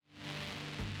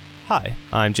Hi,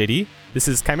 I'm JD. This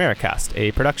is ChimeraCast,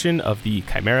 a production of the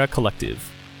Chimera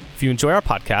Collective. If you enjoy our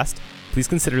podcast, please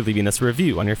consider leaving us a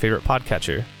review on your favorite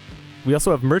podcatcher. We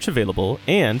also have merch available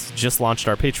and just launched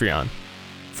our Patreon.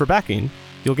 For backing,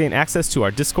 you'll gain access to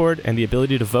our Discord and the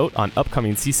ability to vote on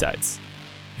upcoming C-Sides.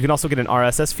 You can also get an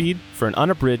RSS feed for an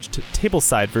unabridged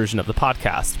tableside version of the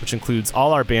podcast, which includes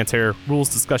all our banter, rules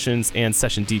discussions, and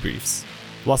session debriefs.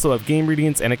 We'll also have game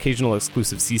readings and occasional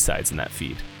exclusive C-Sides in that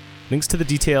feed. Links to the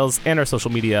details and our social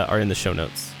media are in the show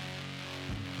notes.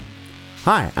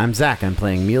 Hi, I'm Zach. I'm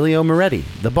playing Melio Moretti,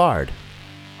 the Bard.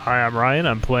 Hi, I'm Ryan.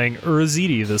 I'm playing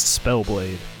Urzidi, the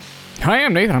Spellblade. Hi,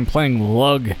 I'm Nathan. I'm playing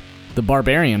Lug, the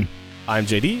Barbarian. I'm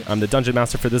JD. I'm the Dungeon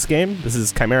Master for this game. This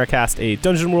is ChimeraCast, a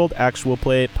Dungeon World actual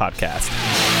play podcast.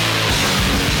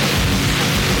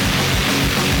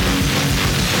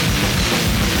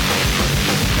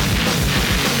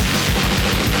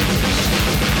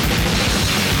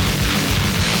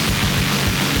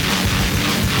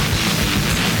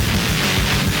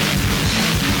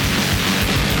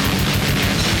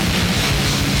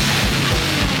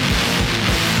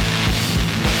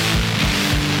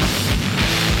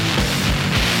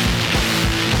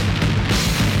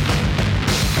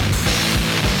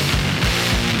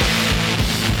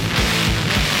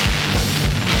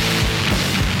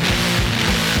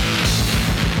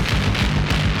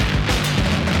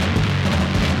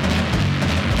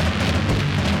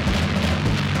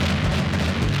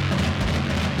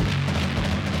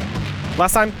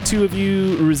 Last time, two of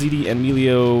you, Urzidi and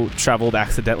Melio, traveled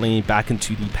accidentally back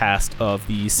into the past of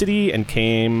the city and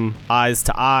came eyes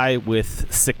to eye with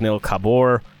Siknil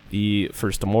Kabor, the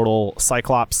first immortal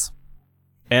Cyclops.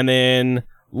 And then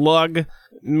Lug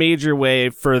made your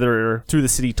way further through the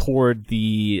city toward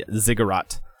the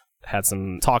Ziggurat. Had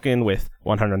some talking with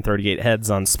 138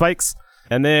 heads on spikes.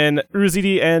 And then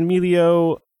Urzidi and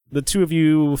Melio, the two of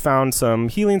you found some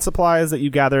healing supplies that you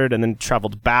gathered and then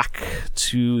traveled back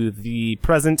to the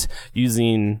present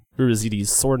using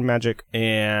Urzidi's sword magic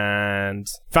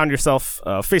and found yourself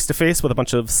face to face with a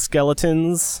bunch of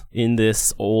skeletons in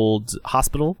this old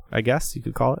hospital, I guess you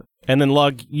could call it. And then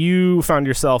Lug, you found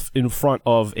yourself in front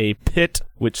of a pit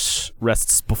which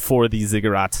rests before the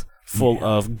Ziggurat, full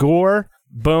of gore,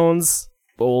 bones,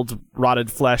 old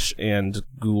rotted flesh, and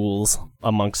ghouls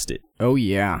amongst it. Oh,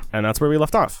 yeah. And that's where we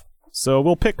left off. So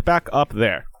we'll pick back up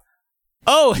there.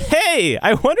 Oh, hey!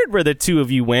 I wondered where the two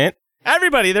of you went.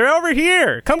 Everybody, they're over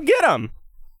here! Come get them!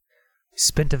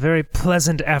 Spent a very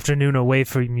pleasant afternoon away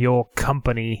from your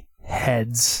company,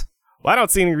 heads. Well, I don't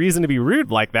see any reason to be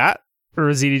rude like that.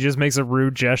 Urzidi just makes a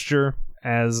rude gesture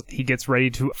as he gets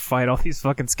ready to fight all these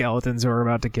fucking skeletons who are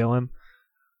about to kill him.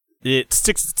 It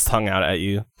sticks its tongue out at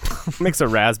you. Makes a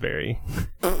raspberry.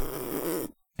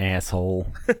 Asshole.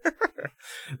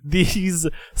 These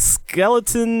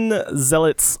skeleton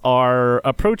zealots are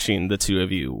approaching the two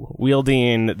of you,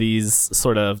 wielding these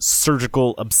sort of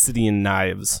surgical obsidian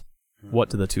knives. What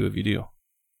do the two of you do?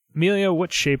 Melio,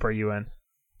 what shape are you in?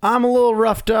 I'm a little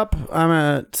roughed up. I'm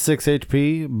at 6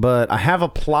 HP, but I have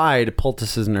applied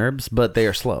poultices and herbs, but they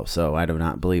are slow, so I do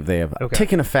not believe they have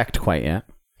taken effect quite yet.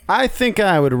 I think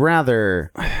I would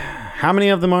rather... How many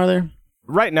of them are there?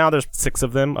 Right now, there's 6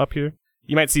 of them up here.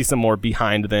 You might see some more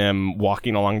behind them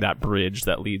walking along that bridge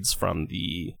that leads from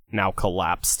the now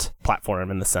collapsed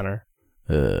platform in the center.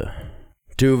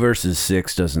 2 versus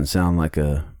 6 doesn't sound like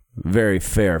a very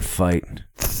fair fight.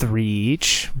 3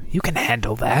 each. You can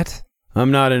handle that.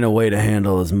 I'm not in a way to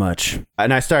handle as much.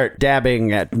 And I start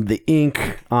dabbing at the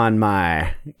ink on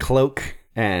my cloak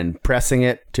and pressing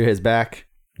it to his back.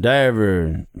 Did I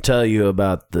ever tell you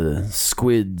about the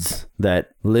squids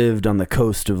that lived on the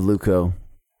coast of Luco?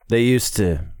 They used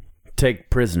to take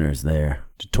prisoners there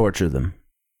to torture them.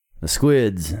 The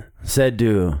squids said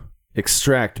to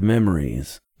extract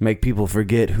memories, make people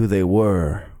forget who they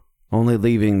were, only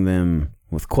leaving them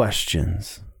with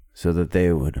questions so that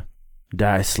they would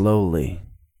die slowly,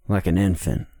 like an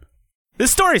infant.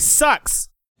 This story sucks!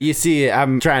 You see,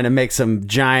 I'm trying to make some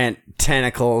giant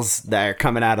tentacles that are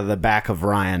coming out of the back of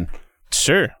Ryan.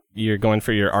 Sure. You're going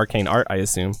for your arcane art, I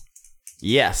assume.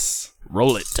 Yes.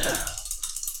 Roll it.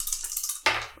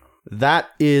 That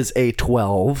is a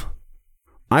 12.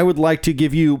 I would like to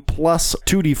give you plus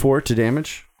 2d4 to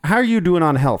damage. How are you doing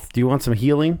on health? Do you want some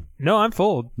healing? No, I'm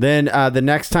full. Then the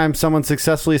next time someone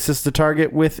successfully assists the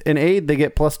target with an aid, they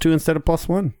get plus 2 instead of plus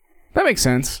 1. That makes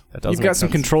sense. That does You've make got some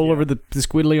sense. control over the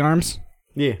squiddly arms.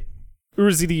 Yeah.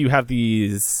 Urzidi, you have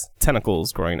these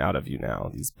tentacles growing out of you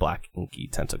now, these black inky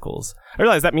tentacles. I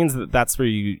realize that means that that's where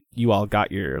you all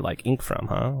got your like ink from,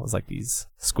 huh? It was like these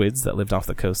squids that lived off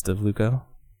the coast of Luco.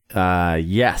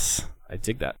 Yes. I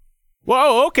dig that.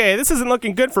 Whoa, okay, this isn't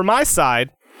looking good for my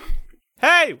side.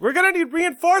 Hey, we're gonna need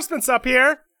reinforcements up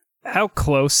here. How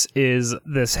close is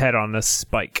this head on this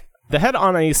spike? The head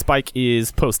on a spike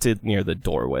is posted near the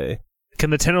doorway. Can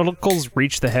the tentacles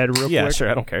reach the head real Yeah, quick? sure,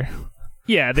 I don't care.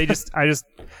 Yeah, I just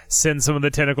send some of the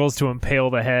tentacles to impale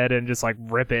the head and just like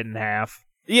rip it in half.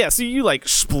 Yeah, so you like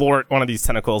splort one of these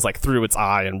tentacles like through its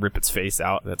eye and rip its face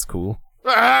out. That's cool.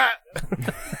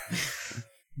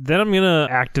 Then I'm gonna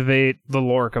activate the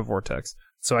Lorica Vortex.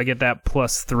 So I get that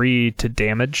 +3 to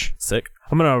damage. Sick.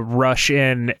 I'm gonna rush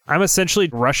in. I'm essentially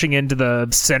rushing into the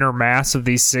center mass of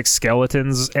these 6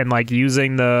 skeletons and like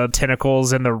using the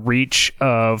tentacles and the reach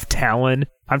of Talon.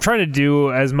 I'm trying to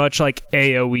do as much like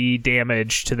AoE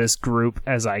damage to this group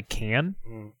as I can.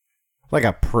 Like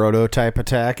a prototype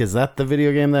attack. Is that the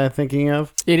video game that I'm thinking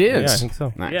of? It Yeah, I is. think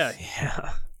so. Nice. Yeah. I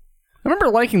remember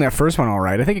liking that first one all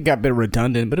right. I think it got a bit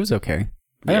redundant, but it was okay.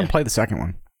 I Yeah. didn't play the second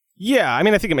one. Yeah, I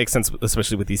mean, I think it makes sense,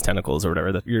 especially with these tentacles or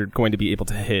whatever, that you're going to be able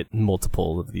to hit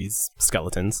multiple of these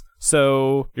skeletons.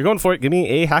 So you're going for it. Give me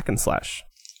a hack and slash.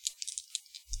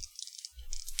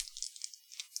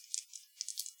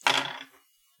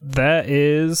 That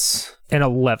is an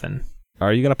 11.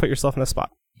 Are you going to put yourself in a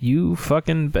spot? You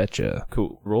fucking betcha.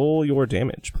 Cool. Roll your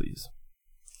damage, please.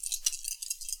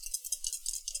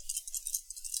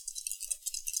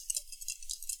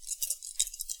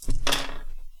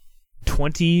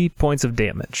 20 points of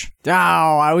damage. Oh,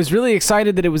 I was really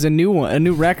excited that it was a new one, a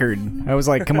new record. I was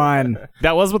like, come on.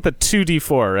 That was with the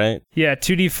 2d4, right? Yeah,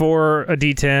 2d4, a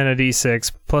d10, a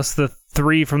d6, plus the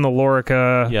 3 from the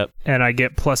Lorica. Yep. And I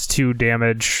get +2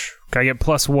 damage. I get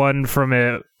 +1 from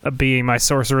it being my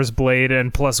Sorcerer's Blade,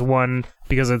 and +1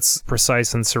 because it's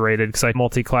precise and serrated, because I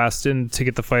multi-classed in to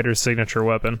get the fighter's signature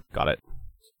weapon. Got it.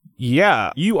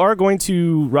 Yeah, you are going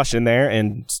to rush in there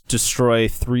and destroy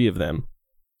 3 of them.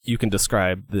 You can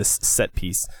describe this set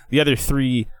piece. The other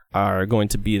 3 are going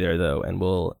to be there, though, and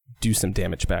will do some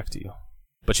damage back to you.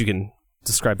 But you can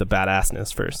describe the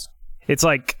badassness first. It's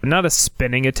like not a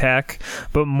spinning attack,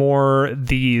 but more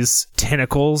these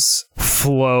tentacles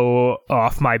flow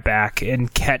off my back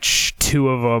and catch 2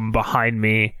 of them behind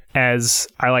me as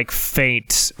I like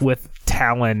feint with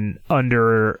Talon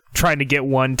under, trying to get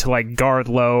one to like guard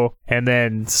low and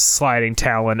then sliding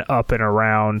Talon up and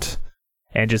around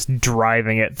and just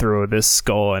driving it through this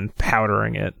skull and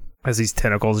powdering it as these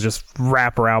tentacles just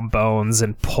wrap around bones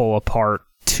and pull apart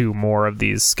 2 more of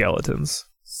these skeletons.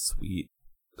 Sweet.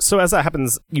 So as that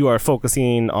happens, you are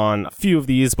focusing on a few of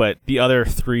these, but the other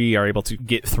 3 are able to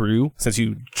get through since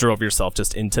you drove yourself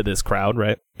just into this crowd,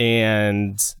 right?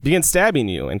 And begin stabbing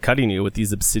you and cutting you with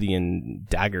these obsidian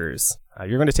daggers.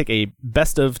 You're going to take a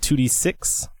best of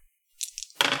 2d6.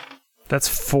 That's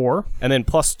 4. And then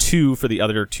 +2 for the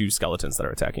other 2 skeletons that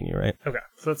are attacking you, right? Okay,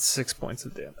 so that's 6 points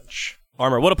of damage.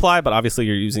 Armor would apply, but obviously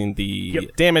you're using the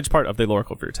damage part of the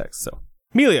Lorica Vortex. So,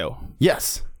 Melio,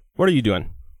 Yes. what are you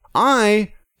doing?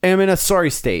 I am in a sorry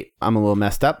state. I'm a little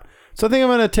messed up. So I think I'm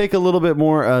going to take a little bit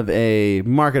more of a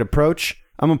market approach.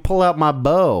 I'm going to pull out my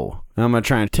bow. And I'm going to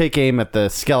try and take aim at the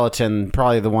skeleton,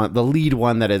 probably the lead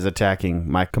one that is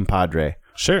attacking my compadre.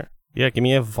 Sure. Yeah, give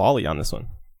me a volley on this one.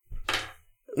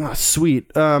 Oh,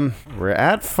 sweet. We're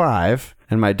at 5,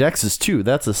 and my dex is 2.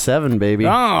 That's a 7, baby.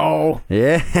 Oh,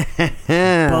 Yeah.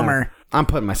 bummer. I'm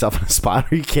putting myself in a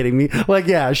spot. Are you kidding me? Like,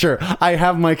 yeah, sure. I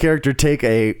have my character take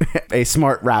a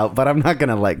smart route, but I'm not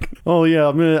gonna like, oh yeah,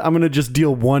 I'm gonna just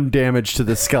deal 1 damage to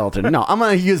the skeleton. No, I'm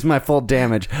gonna use my full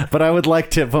damage, but I would like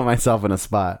to put myself in a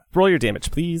spot. Roll your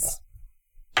damage, please.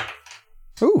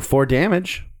 Ooh, 4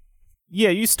 damage. Yeah,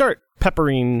 you start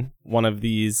peppering one of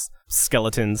these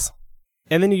skeletons,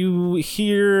 and then you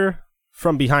hear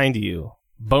from behind you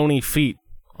bony feet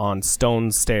on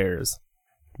stone stairs.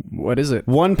 What is it?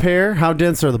 1 pair. How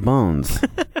dense are the bones?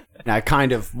 I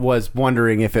kind of was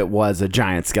wondering if it was a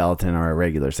giant skeleton or a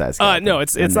regular size skeleton. No,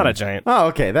 it's not a giant. Oh,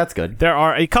 okay, that's good. There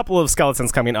are a couple of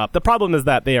skeletons coming up. The problem is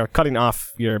that they are cutting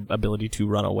off your ability to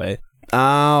run away.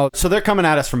 Oh, so they're coming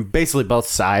at us from basically both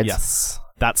sides. Yes,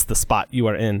 that's the spot you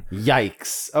are in.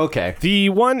 Yikes. Okay. The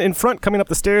one in front coming up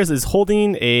the stairs is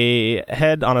holding a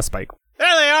head on a spike.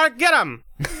 There they are. Get them.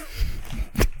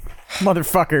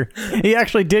 Motherfucker. He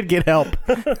actually did get help.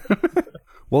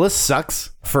 Well, this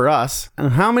sucks for us.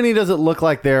 And how many does it look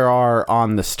like there are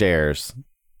on the stairs?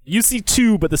 You see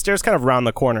 2, but the stairs kind of round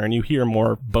the corner, and you hear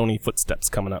more bony footsteps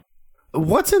coming up.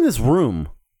 What's in this room?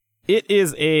 It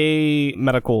is a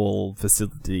medical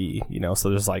facility, so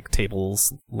there's like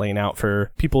tables laying out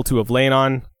for people to have lain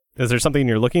on. Is there something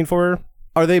you're looking for?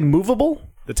 Are they movable?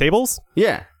 The tables?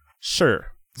 Yeah. Sure.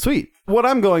 Sweet. What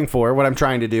I'm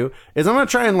trying to do is I'm going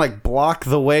to try and like block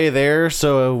the way there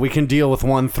so we can deal with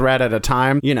one threat at a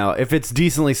time. You know, if it's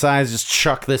decently sized, just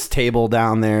chuck this table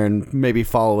down there and maybe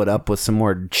follow it up with some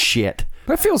more shit.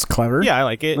 That feels clever. Yeah, I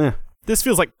like it. Yeah. This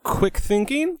feels like quick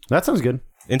thinking. That sounds good.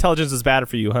 Intelligence is bad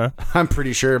for you, huh? I'm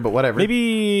pretty sure, but whatever.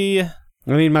 Maybe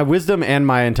I mean, my wisdom and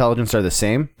my intelligence are the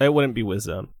same. it wouldn't be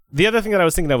wisdom. The other thing that I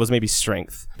was thinking of was maybe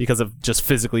strength, because of just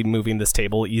physically moving this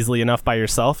table easily enough by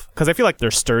yourself. Because I feel like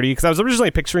they're sturdy, because I was originally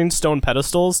picturing stone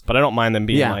pedestals, but I don't mind them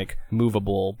being like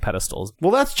movable pedestals.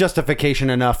 Well, that's justification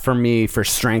enough for me for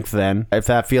strength then, if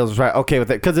that feels right. Okay with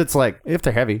it, because it's like, if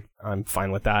they're heavy. I'm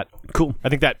fine with that. Cool. I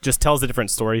think that just tells a different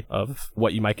story of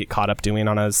what you might get caught up doing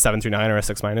on a 7 through 9 or a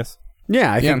 6-.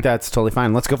 Yeah, I think that's totally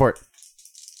fine. Let's go for it.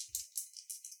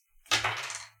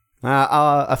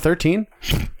 A 13?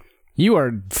 You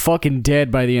are fucking dead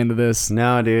by the end of this.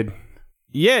 No, dude.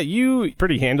 Yeah, you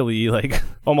pretty handily, like,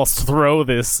 almost throw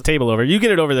this table over. You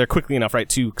get it over there quickly enough, right,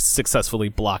 to successfully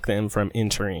block them from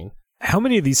entering. How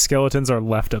many of these skeletons are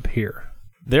left up here?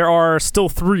 There are still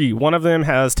 3. One of them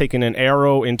has taken an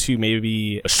arrow into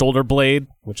maybe a shoulder blade,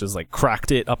 which has like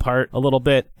cracked it apart a little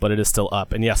bit, but it is still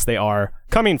up. And yes, they are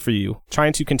coming for you,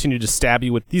 trying to continue to stab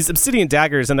you with these obsidian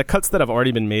daggers. And the cuts that have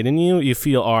already been made in you, you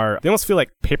feel they almost feel like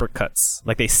paper cuts.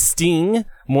 Like they sting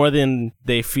more than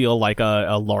they feel like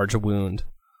a large wound.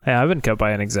 Yeah, I've been cut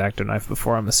by an X-Acto knife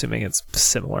before. I'm assuming it's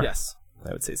similar. Yes,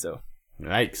 I would say so.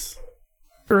 Yikes.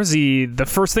 Urzi, the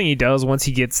first thing he does once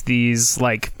he gets these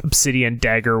like obsidian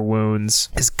dagger wounds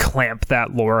is clamp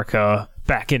that Lorica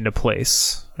back into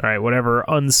place. All right, whatever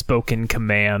unspoken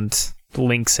command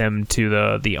links him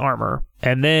to the armor.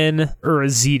 And then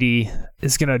Urzidi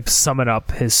is going to summon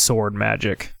up his sword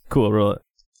magic. Cool, roll it.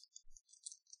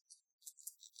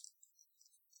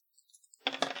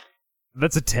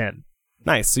 That's a 10.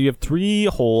 Nice, so you have 3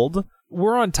 hold.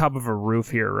 We're on top of a roof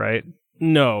here, right?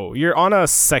 No, you're on a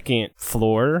 2nd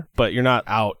floor, but you're not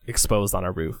out exposed on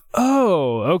a roof.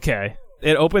 Oh, okay.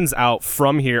 It opens out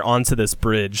from here onto this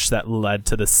bridge that led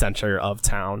to the center of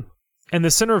town. And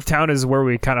the center of town is where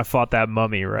we kind of fought that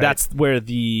mummy, right? That's where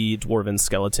the Dwarven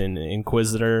Skeleton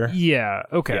Inquisitor... Yeah,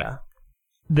 okay. Yeah.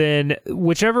 Then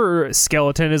whichever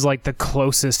skeleton is like the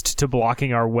closest to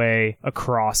blocking our way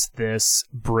across this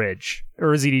bridge,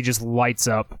 Urzidi just lights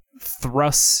up,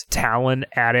 thrusts Talon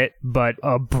at it, but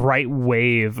a bright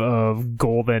wave of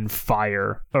golden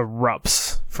fire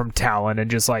erupts from Talon and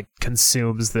just like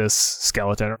consumes this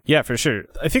skeleton. Yeah, for sure.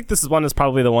 I think this one is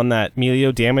probably the one that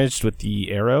Melio damaged with the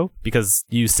arrow, because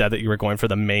you said that you were going for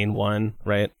the main one,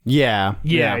 right? Yeah.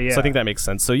 Yeah. So I think that makes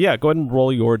sense. So yeah, go ahead and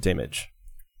roll your damage.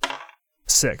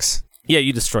 6. Yeah,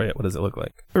 you destroy it. What does it look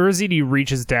like? Urzidi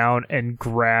reaches down and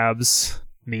grabs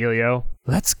Melio.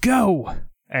 Let's go!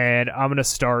 And I'm going to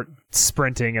start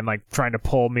sprinting and like trying to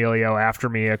pull Melio after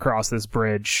me across this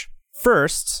bridge.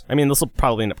 First, I mean, this will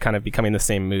probably end up kind of becoming the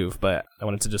same move, but I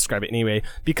wanted to describe it anyway.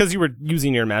 Because you were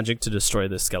using your magic to destroy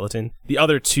this skeleton, the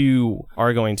other 2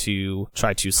 are going to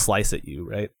try to slice at you,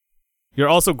 right? You're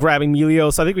also grabbing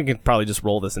Melio, so I think we can probably just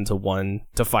roll this into 1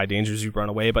 to 5 dangers you run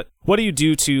away. But what do you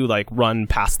do to like run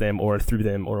past them or through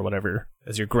them or whatever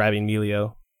as you're grabbing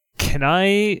Melio? Can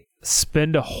I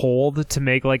spend a hold to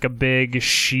make like a big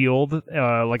shield,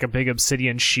 like a big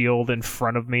obsidian shield in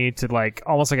front of me to like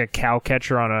almost like a cow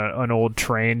catcher on an old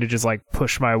train to just like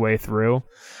push my way through?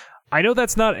 I know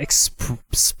that's not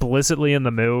explicitly in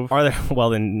the move. Are there? Well,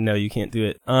 then no, you can't do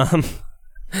it.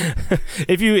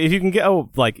 If you can get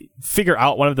figure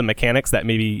out one of the mechanics that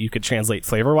maybe you could translate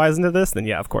flavor wise into this, then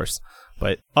yeah, of course.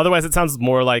 But otherwise, it sounds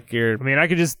more like you're. I mean, I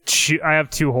could just I have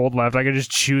 2 hold left. I could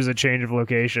just choose a change of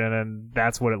location, and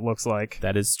that's what it looks like.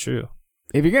 That is true.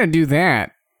 If you're gonna do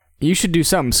that, you should do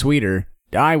something sweeter,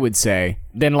 I would say,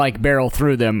 than like barrel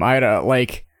through them. I'd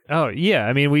like. Oh yeah,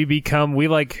 I mean, we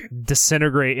like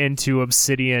disintegrate into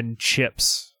obsidian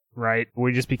chips, right?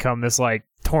 We just become this like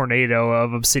tornado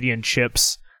of obsidian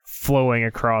chips flowing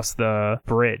across the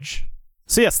bridge.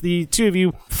 So yes, the 2 of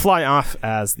you fly off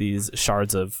as these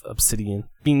shards of obsidian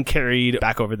being carried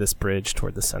back over this bridge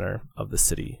toward the center of the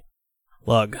city.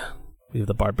 Lug, we have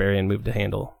the barbarian move to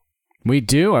handle. We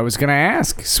do. I was gonna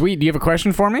ask. Sweet. Do you have a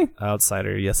question for me?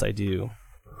 Outsider, yes I do.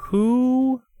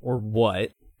 Who or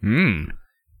what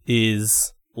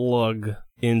is Lug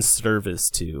in service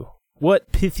to?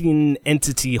 What Pythian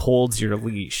entity holds your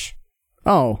leash?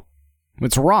 Oh,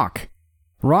 it's Rock.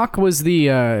 Rock was the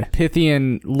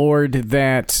Pythian lord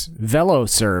that Velo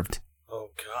served. Oh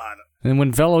god. And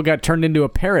when Velo got turned into a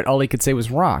parrot, all he could say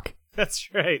was Rock. That's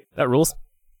right. That rules.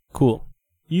 Cool.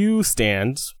 You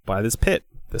stand by this pit,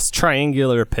 this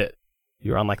triangular pit.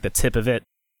 You're on like the tip of it.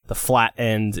 The flat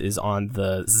end is on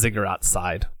the ziggurat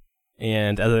side.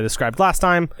 And as I described last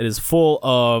time, it is full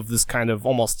of this kind of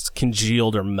almost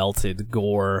congealed or melted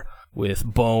gore with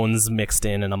bones mixed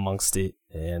in and amongst it,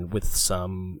 and with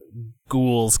some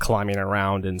ghouls climbing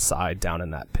around inside down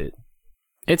in that pit.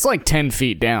 It's like 10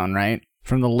 feet down, right?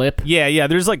 From the lip? Yeah,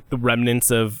 there's like the remnants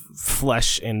of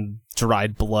flesh and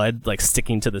dried blood like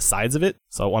sticking to the sides of it.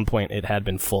 So at one point it had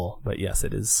been full, but yes,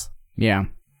 it is. Yeah.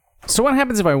 So what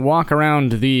happens if I walk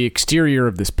around the exterior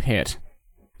of this pit?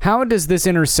 How does this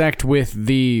intersect with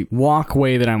the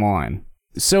walkway that I'm on?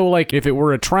 So, like, if it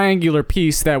were a triangular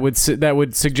piece, that would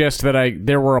suggest that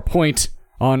there were a point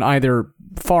on either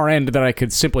far end that I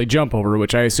could simply jump over,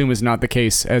 which I assume is not the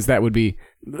case, as that would be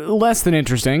less than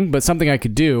interesting, but something I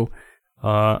could do.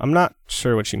 I'm not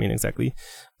sure what you mean exactly.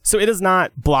 So it is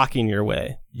not blocking your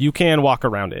way. You can walk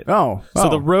around it. Oh. So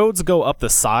the roads go up the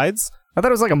sides. I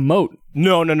thought it was like a moat.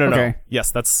 No. Okay.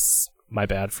 Yes, that's my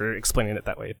bad for explaining it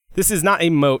that way. This is not a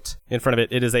moat in front of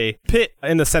it. It is a pit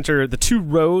in the center. The two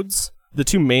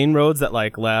main roads that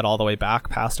like led all the way back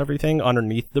past everything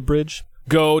underneath the bridge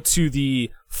go to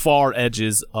the far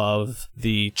edges of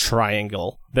the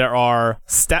triangle. There are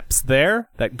steps there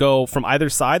that go from either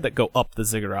side that go up the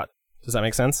ziggurat. Does that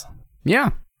make sense?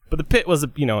 Yeah. But the pit was,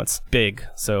 it's big,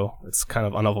 so it's kind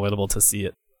of unavoidable to see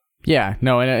it. Yeah,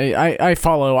 no, and I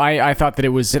follow. I thought that it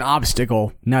was an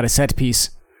obstacle, not a set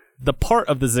piece. The part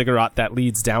of the ziggurat that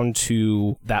leads down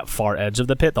to that far edge of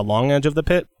the pit, the long edge of the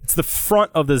pit, it's the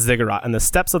front of the ziggurat, and the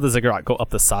steps of the ziggurat go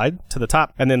up the side to the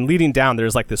top, and then leading down,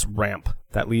 there's like this ramp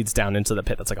that leads down into the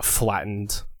pit. That's like a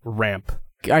flattened ramp.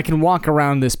 I can walk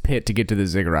around this pit to get to the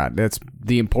ziggurat. That's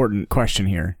the important question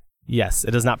here. Yes,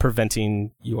 it is not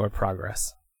preventing your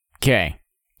progress. Okay.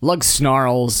 Lug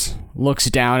snarls, looks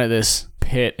down at this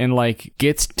pit, and like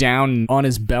gets down on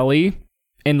his belly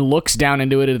and looks down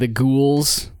into it at the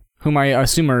ghouls, whom I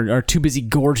assume are too busy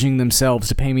gorging themselves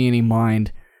to pay me any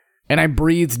mind. And I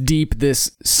breathe deep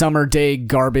this summer day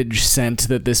garbage scent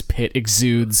that this pit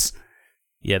exudes.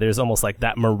 Yeah, there's almost like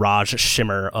that mirage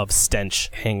shimmer of stench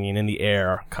hanging in the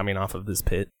air coming off of this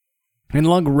pit. And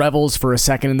Lug revels for a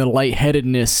second in the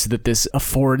lightheadedness that this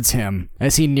affords him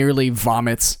as he nearly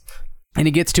vomits. And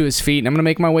he gets to his feet, and I'm going to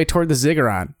make my way toward the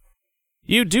ziggurat.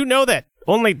 You do know that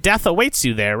only death awaits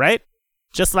you there, right?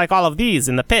 Just like all of these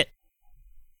in the pit.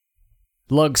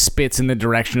 Lug spits in the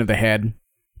direction of the head.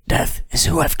 Death is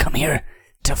who I've come here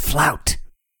to flout.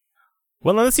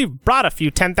 Well, unless you've brought a few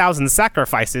 10,000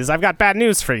 sacrifices, I've got bad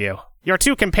news for you. Your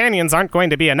 2 companions aren't going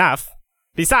to be enough.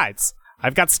 Besides,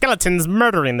 I've got skeletons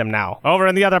murdering them now, over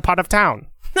in the other part of town.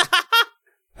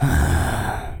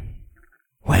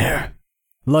 Where?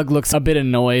 Lug looks a bit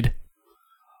annoyed.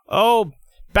 Oh,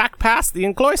 back past the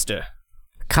encloister.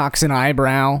 Cocks an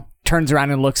eyebrow, turns around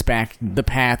and looks back the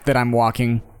path that I'm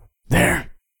walking.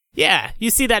 There. Yeah, you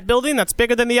see that building that's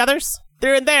bigger than the others?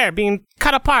 They're in there, being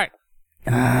cut apart.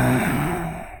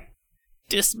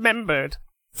 Dismembered.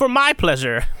 For my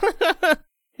pleasure.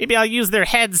 Maybe I'll use their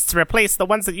heads to replace the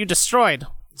ones that you destroyed.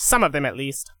 Some of them, at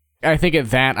least. I think at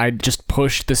that, I just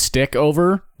pushed the stick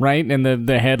over, right? And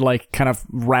the head, like, kind of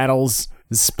rattles,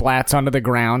 splats onto the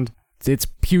ground. It's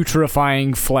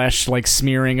putrefying flesh, like,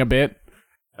 smearing a bit.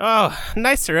 Oh,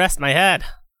 nice to rest my head.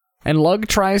 And Lug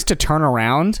tries to turn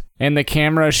around, and the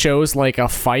camera shows, like, a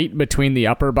fight between the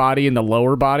upper body and the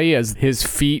lower body as his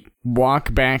feet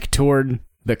walk back toward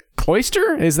the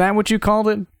cloister? Is that what you called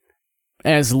it?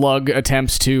 As Lug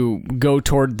attempts to go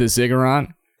toward the ziggurat.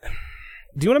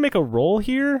 Do you want to make a roll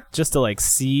here? Just to, like,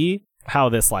 see how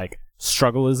this, like,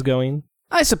 struggle is going?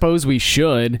 I suppose we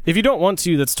should. If you don't want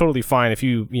to, that's totally fine if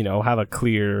you have a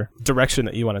clear direction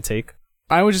that you want to take.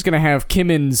 I was just going to have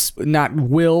Kimmins not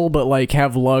will, but, like,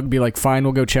 have Lug be like, fine,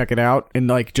 we'll go check it out, and,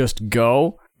 like, just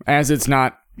go. As it's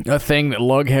not a thing that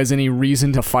Lug has any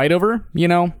reason to fight over, you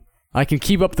know? I can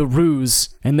keep up the ruse,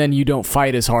 and then you don't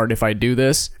fight as hard if I do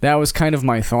this. That was kind of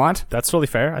my thought. That's totally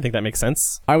fair. I think that makes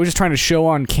sense. I was just trying to show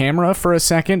on camera for a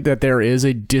second that there is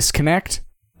a disconnect.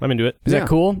 I'm into it. Is that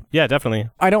cool? Yeah, definitely.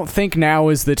 I don't think now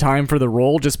is the time for the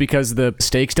roll, just because the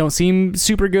stakes don't seem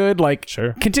super good. Like,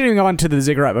 sure. Continuing on to the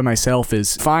ziggurat by myself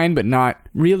is fine, but not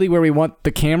really where we want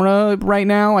the camera right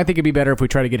now. I think it'd be better if we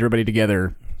try to get everybody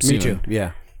together soon. Me too,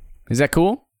 yeah. Is that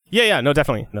cool? Yeah, no,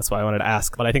 definitely. That's why I wanted to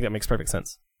ask, but I think that makes perfect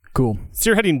sense. Cool. So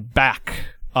you're heading back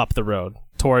up the road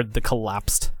toward the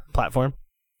collapsed platform?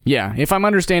 Yeah, if I'm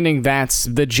understanding, that's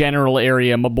the general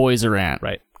area my boys are at.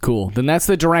 Right. Cool. Then that's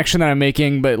the direction that I'm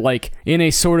making, but like in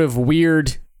a sort of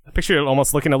weird... I picture you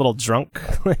almost looking a little drunk,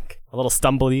 like a little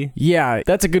stumbly. Yeah,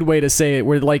 that's a good way to say it,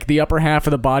 where like the upper half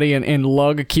of the body and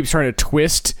Lug keeps trying to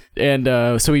twist, and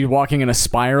so he's walking in a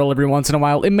spiral every once in a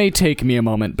while. It may take me a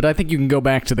moment, but I think you can go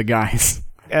back to the guys.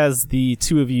 As the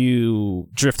two of you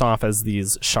drift off as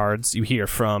these shards, you hear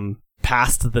from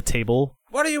past the table,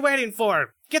 "What are you waiting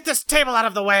for? Get this table out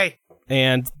of the way!"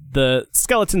 And the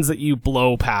skeletons that you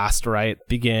blow past, right,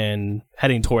 begin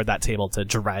heading toward that table to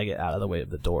drag it out of the way of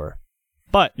the door.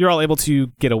 But you're all able to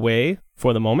get away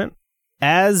for the moment.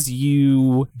 As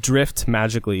you drift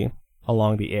magically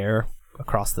along the air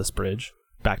across this bridge,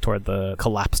 back toward the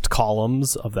collapsed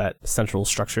columns of that central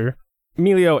structure,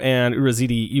 Emilio and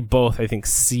Urazidi, you both, I think,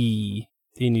 see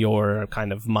in your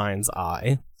kind of mind's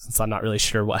eye, since I'm not really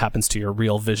sure what happens to your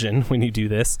real vision when you do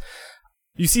this,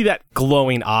 you see that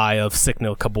glowing eye of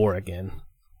Siknil Kabor again,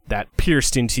 that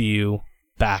pierced into you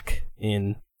back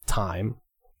in time.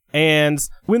 And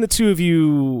when the two of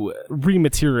you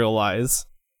rematerialize,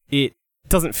 it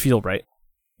doesn't feel right.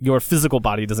 Your physical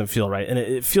body doesn't feel right, and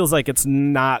it feels like it's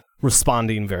not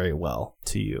responding very well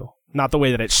to you. Not the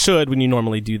way that it should when you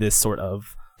normally do this sort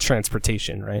of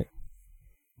transportation, right?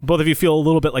 Both of you feel a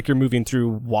little bit like you're moving through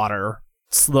water.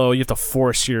 Slow, you have to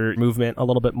force your movement a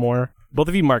little bit more. Both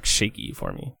of you mark shaky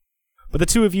for me. But the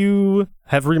two of you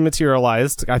have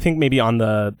rematerialized, I think maybe on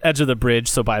the edge of the bridge,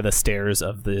 so by the stairs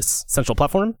of this central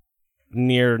platform,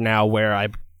 near now where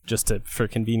for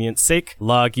convenience sake,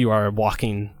 Lug, you are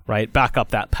walking right back up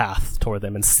that path toward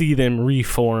them and see them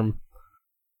reform.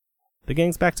 The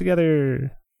gang's back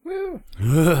together. Woo.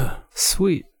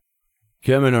 Sweet.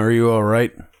 Kevin, are you all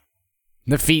right?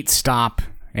 The feet stop,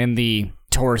 and the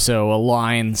torso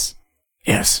aligns.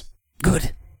 Yes.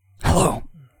 Good. Hello.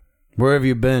 Where have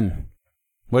you been?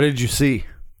 What did you see?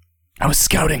 I was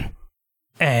scouting.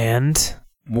 And?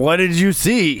 What did you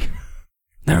see?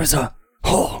 There was a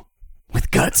hole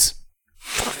with guts.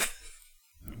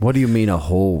 What do you mean a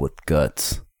hole with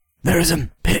guts? There's a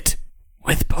pit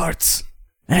with parts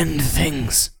and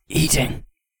things eating.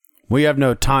 We have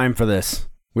no time for this.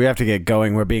 We have to get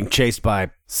going. We're being chased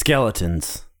by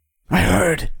skeletons. I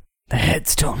heard. The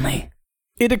heads told me.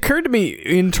 It occurred to me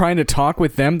in trying to talk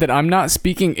with them that I'm not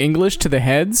speaking English to the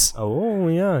heads. Oh,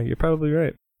 yeah, you're probably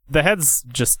right. The heads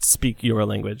just speak your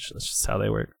language. That's just how they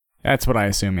work. That's what I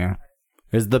assume, yeah.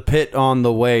 Is the pit on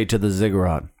the way to the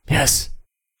ziggurat? Yes.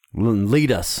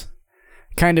 Lead us.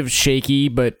 Kind of shaky,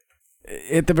 but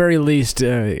at the very least,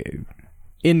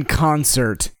 in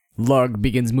concert, Lug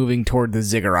begins moving toward the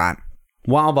ziggurat.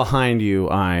 While behind you,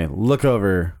 I look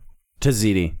over to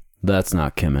Ziti. That's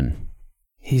not Kimmin.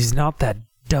 He's not that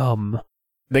dumb.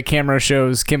 The camera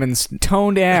shows Kimmin's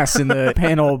toned ass in the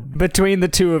panel between the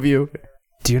two of you.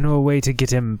 Do you know a way to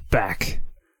get him back?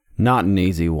 Not an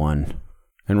easy one.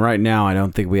 And right now, I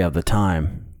don't think we have the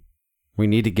time. We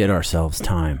need to get ourselves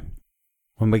time.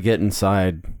 When we get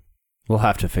inside, we'll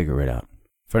have to figure it out.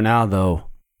 For now,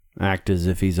 though, act as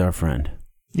if he's our friend.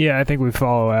 Yeah, I think we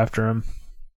follow after him.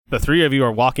 The three of you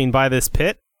are walking by this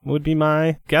pit, would be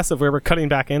my guess of where we're cutting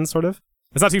back in, sort of.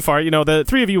 It's not too far. You know, the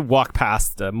three of you walk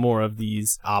past more of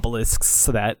these obelisks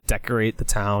that decorate the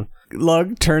town.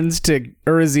 Lug turns to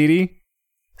Urazidi.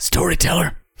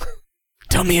 Storyteller,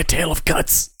 tell me a tale of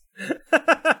guts.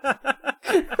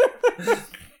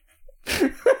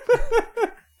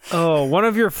 Oh, one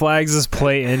of your flags is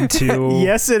play into.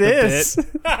 Yes, it is.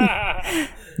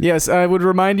 Yes, I would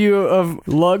remind you of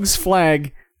Lug's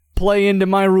flag. Play into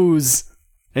my ruse.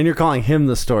 And you're calling him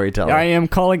the storyteller. I am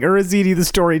calling Urazidi the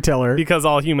storyteller. Because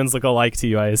all humans look alike to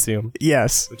you, I assume.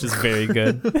 Yes. Which is very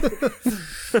good.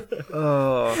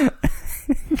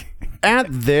 At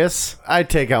this, I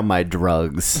take out my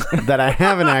drugs that I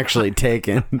haven't actually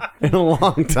taken in a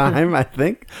long time, I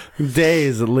think.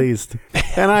 Days at least.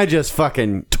 And I just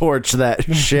fucking torch that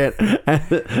shit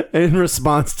in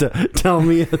response to tell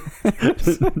me.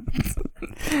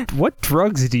 What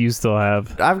drugs do you still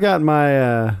have? I've got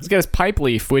my He's got his pipe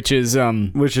leaf, which is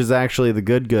actually the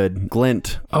good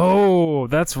glint. Oh,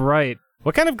 that's right.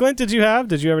 What kind of glint did you have?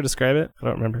 Did you ever describe it? I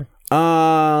don't remember.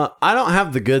 I don't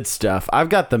have the good stuff. I've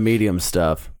got the medium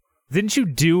stuff. Didn't you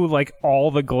do like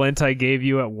all the glint I gave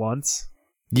you at once?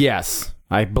 Yes,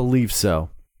 I believe so.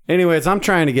 Anyways, I'm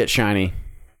trying to get shiny.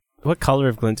 What color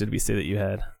of glint did we say that you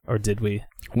had? Or did we?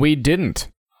 We didn't.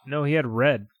 No, he had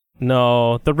red.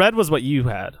 No, the red was what you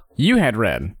had. You had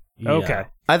red. Yeah. Okay.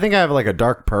 I think I have like a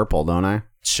dark purple, don't I?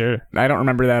 Sure. I don't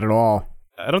remember that at all.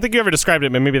 I don't think you ever described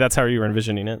it, but maybe that's how you were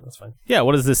envisioning it. That's fine. Yeah,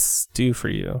 what does this do for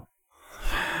you?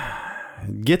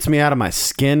 It gets me out of my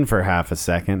skin for half a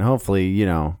second. Hopefully,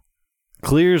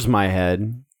 clears my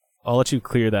head. I'll let you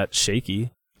clear that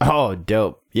shaky. Oh,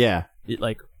 dope. Yeah. It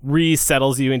like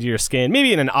resettles you into your skin.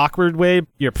 Maybe in an awkward way,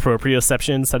 your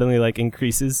proprioception suddenly like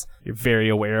increases. You're very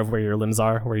aware of where your limbs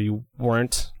are, where you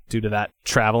weren't due to that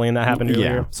traveling that happened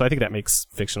earlier. Yeah. So I think that makes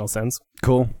fictional sense.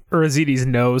 Cool. Urazidi's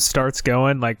nose starts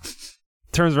going like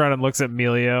Turns around and looks at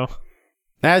Melio.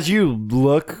 As you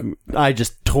look, I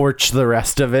just torch the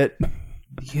rest of it.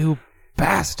 You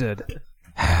bastard.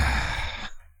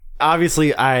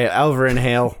 Obviously, I over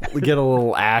inhale, get a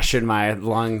little ash in my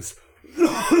lungs.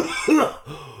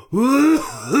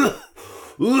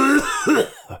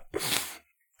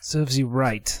 Serves you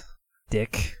right,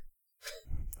 Dick.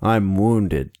 I'm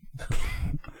wounded.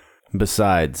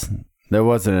 Besides, there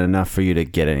wasn't enough for you to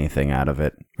get anything out of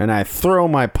it. And I throw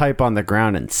my pipe on the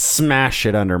ground and smash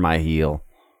it under my heel.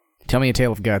 Tell me a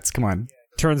tale of guts. Come on.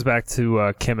 Turns back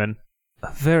to Kimmin.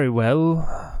 Very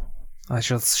well. I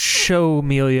shall show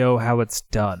Melio how it's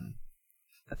done.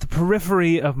 At the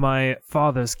periphery of my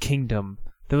father's kingdom,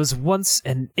 there was once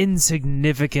an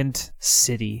insignificant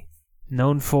city,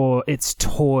 known for its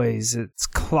toys, its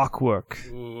clockwork.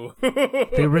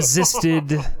 They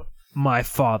resisted my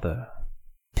father,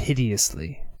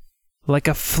 piteously. Like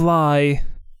a fly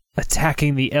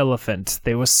attacking the elephant,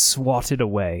 they were swatted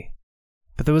away.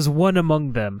 But there was one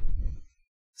among them,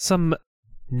 some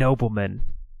nobleman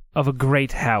of a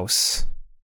great house,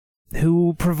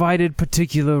 who provided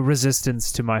particular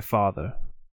resistance to my father.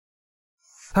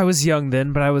 I was young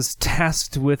then, but I was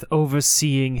tasked with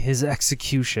overseeing his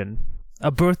execution,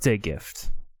 a birthday gift.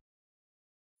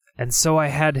 And so I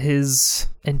had his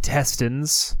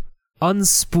intestines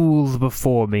unspooled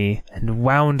before me and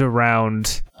wound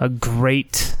around a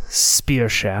great spear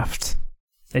shaft.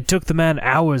 It took the man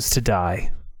hours to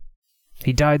die.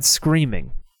 He died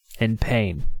screaming in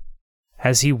pain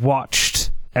as he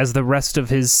watched as the rest of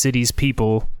his city's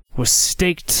people were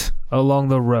staked along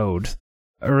the road.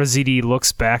 Urzidi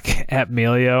looks back at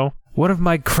Melio. One of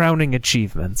my crowning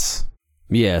achievements.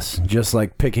 Yes, just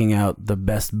like picking out the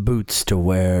best boots to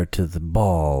wear to the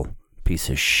ball, piece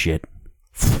of shit.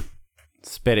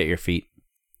 Spit at your feet.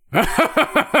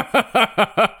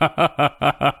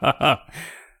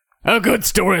 A good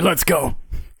story, let's go.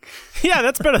 Yeah,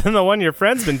 that's better than the one your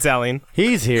friend's been telling.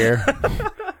 He's here.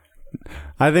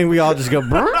 I think we all just go.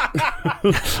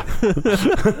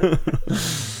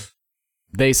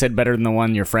 They said better than the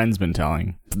one your friend's been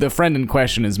telling. The friend in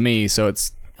question is me, so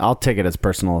it's... I'll take it as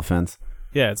personal offense.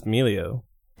 Yeah, it's Melio.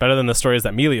 Better than the stories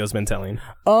that Melio's been telling.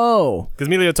 Oh! Because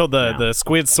Melio told the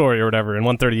squid story or whatever, and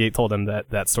 138 told him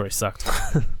that story sucked.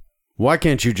 Why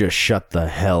can't you just shut the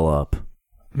hell up?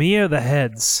 Me or the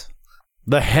heads?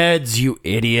 The heads, you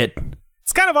idiot.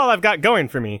 It's kind of all I've got going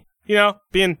for me. You know,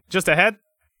 being just a head.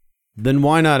 Then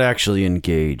why not actually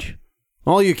engage?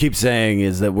 All you keep saying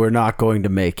is that we're not going to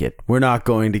make it. We're not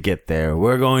going to get there.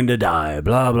 We're going to die.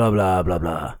 Blah, blah, blah, blah,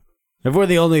 blah. If we're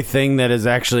the only thing that has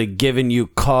actually given you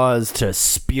cause to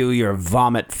spew your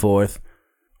vomit forth,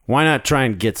 why not try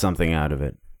and get something out of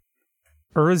it?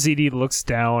 Urzidi looks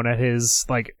down at his,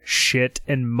 shit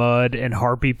and mud and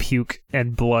harpy puke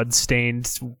and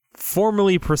blood-stained,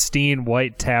 formerly pristine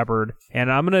white tabard,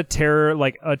 and I'm gonna tear,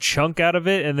 a chunk out of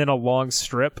it and then a long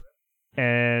strip,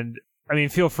 and... I mean,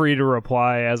 feel free to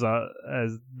reply as the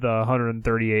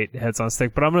 138 heads on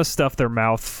stick, but I'm going to stuff their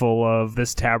mouth full of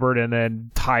this tabard and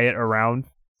then tie it around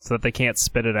so that they can't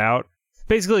spit it out.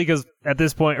 Basically, because at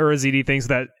this point, Urzidi thinks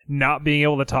that not being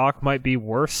able to talk might be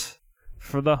worse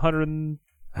for the 100 and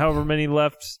however many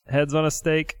left heads on a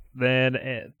stake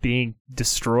than being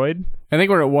destroyed. I think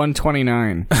we're at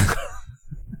 129.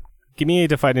 Give me a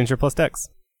Defied Injure plus Dex.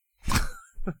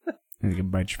 You can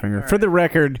bite your finger. Right. For the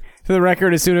record,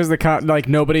 as soon as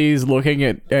nobody's looking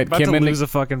at about Kim to and lose a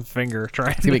fucking finger. It's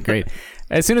gonna be great.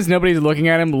 As soon as nobody's looking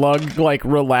at him, Lug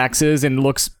relaxes and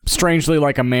looks strangely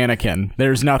like a mannequin.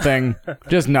 There's nothing,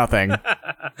 just nothing.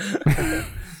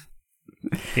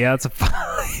 Yeah, it's a 5.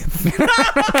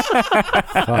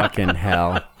 Fucking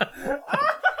hell.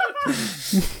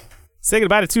 Say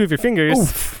goodbye to 2 of your fingers.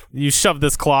 Oof. You shove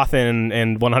this cloth in,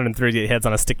 and 138 heads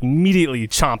on a stick immediately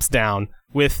chomps down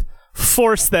with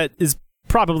force that is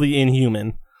probably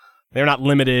inhuman. They're not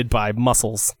limited by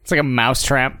muscles. It's like a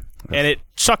mousetrap. And it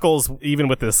chuckles even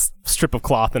with this strip of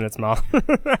cloth in its mouth.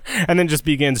 And then just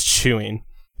begins chewing.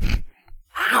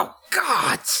 Ow,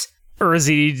 gods!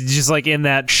 Urzidi, just in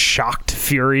that shocked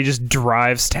fury, just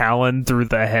drives Talon through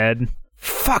the head.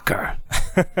 Fucker!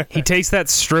 He takes that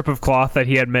strip of cloth that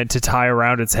he had meant to tie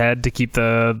around its head to keep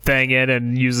the thing in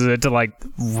and uses it to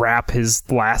wrap his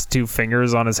last 2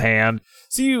 fingers on his hand.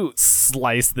 So you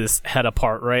slice this head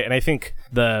apart, right? And I think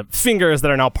the fingers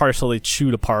that are now partially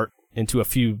chewed apart into a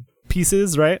few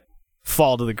pieces, right,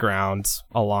 fall to the ground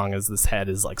along as this head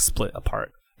is split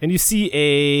apart. And you see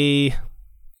a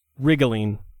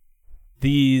wriggling.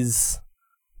 These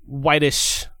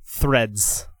whitish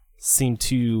threads seem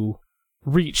to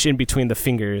reach in between the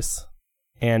fingers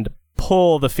and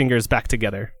pull the fingers back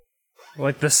together.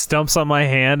 Like the stumps on my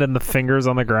hand and the fingers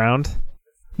on the ground?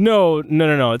 No.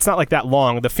 It's not like that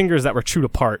long. The fingers that were chewed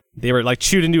apart, they were like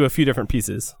chewed into a few different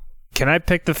pieces. Can I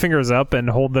pick the fingers up and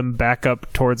hold them back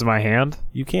up towards my hand?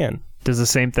 You can. Does the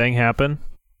same thing happen?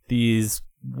 These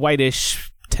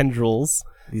whitish tendrils,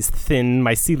 these thin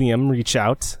mycelium, reach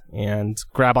out and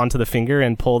grab onto the finger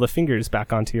and pull the fingers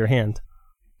back onto your hand.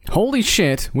 Holy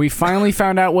shit, we finally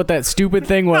found out what that stupid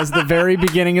thing was at the very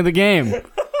beginning of the game.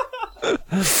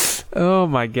 Oh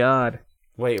my god.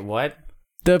 Wait, what?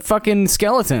 The fucking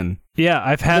skeleton. Yeah,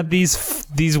 I've had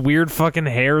these weird fucking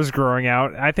hairs growing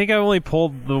out. I think I only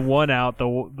pulled the one out the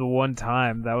one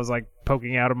time that was like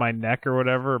poking out of my neck or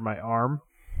whatever, or my arm.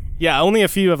 Yeah, only a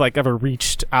few have like ever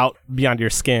reached out beyond your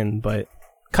skin, but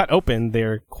cut open,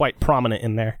 they're quite prominent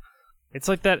in there. It's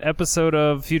like that episode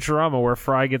of Futurama where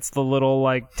Fry gets the little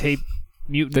like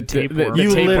mutant tapeworm. You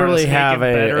Tapeworms literally make have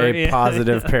it better. a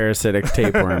positive parasitic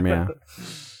tapeworm, yeah.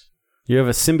 You have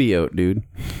a symbiote, dude.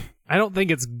 I don't think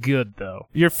it's good though.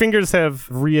 Your fingers have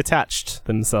reattached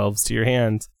themselves to your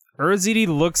hand. Urzidi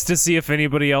looks to see if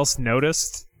anybody else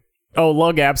noticed. Oh,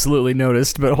 Lug absolutely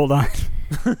noticed, but hold on.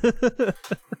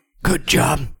 Good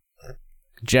job.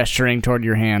 Gesturing toward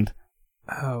your hand.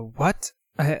 What?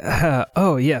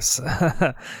 Oh, yes.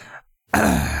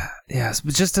 Yes,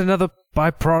 but just another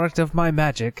byproduct of my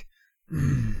magic.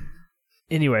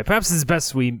 Anyway, perhaps it's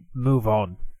best we move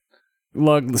on.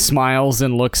 Lug smiles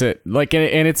and looks at, like,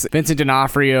 and it's Vincent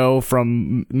D'Onofrio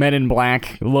from Men in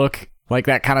Black look, like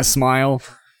that kind of smile.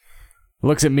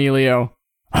 Looks at Melio.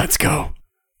 Let's go.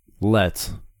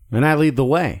 Let's. And I lead the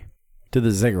way to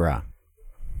the ziggurat.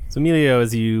 So Emilio,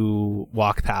 as you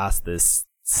walk past this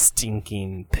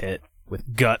stinking pit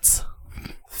with guts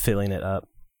filling it up,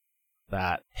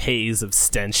 that haze of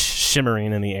stench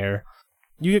shimmering in the air,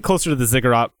 you get closer to the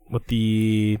ziggurat with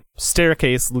the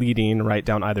staircase leading right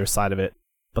down either side of it.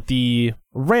 But the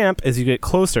ramp, as you get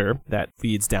closer, that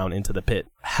leads down into the pit,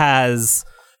 has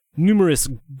numerous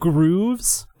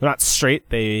grooves. They're not straight,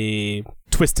 they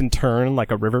twist and turn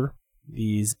like a river.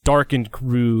 These darkened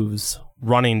grooves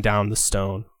running down the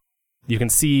stone. You can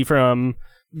see from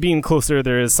being closer,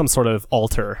 there is some sort of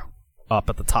altar up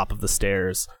at the top of the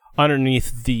stairs,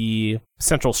 underneath the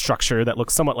central structure that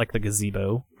looks somewhat like the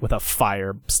gazebo, with a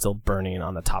fire still burning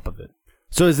on the top of it.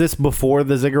 So is this before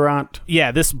the ziggurat?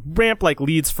 Yeah, this ramp like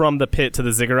leads from the pit to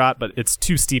the ziggurat, but it's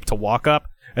too steep to walk up,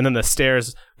 and then the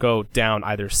stairs go down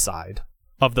either side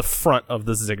of the front of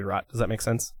the ziggurat. Does that make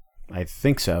sense? I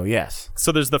think so, yes.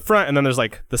 So there's the front, and then there's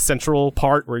like the central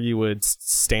part where you would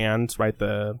stand, right?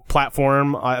 The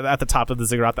platform at the top of the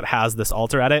ziggurat that has this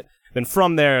altar at it. Then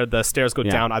from there, the stairs go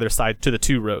down either side to the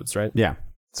two roads, right? Yeah.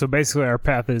 So basically our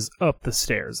path is up the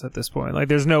stairs at this point. Like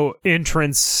there's no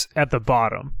entrance at the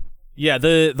bottom. Yeah,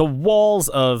 the walls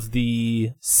of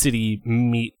the city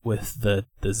meet with the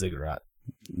ziggurat.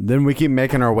 Then we keep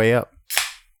making our way up.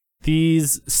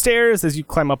 These stairs, as you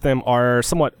climb up them, are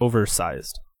somewhat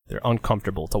oversized. They're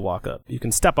uncomfortable to walk up. You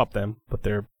can step up them, but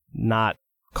they're not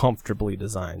comfortably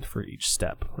designed for each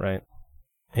step, right?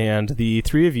 And the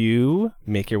three of you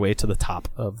make your way to the top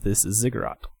of this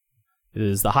ziggurat. It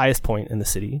is the highest point in the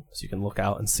city, so you can look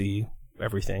out and see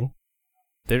everything.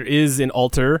 There is an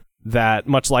altar that,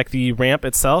 much like the ramp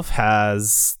itself,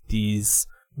 has these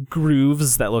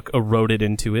grooves that look eroded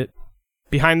into it.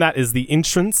 Behind that is the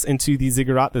entrance into the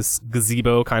ziggurat, this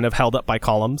gazebo kind of held up by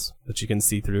columns that you can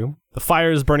see through. The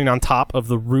fire is burning on top of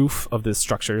the roof of this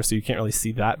structure, so you can't really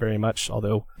see that very much,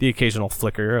 although the occasional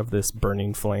flicker of this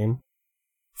burning flame.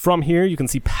 From here, you can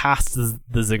see past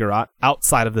the ziggurat,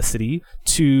 outside of the city,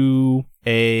 to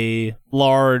a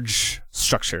large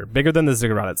structure, bigger than the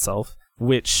ziggurat itself,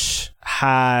 which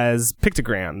has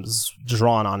pictograms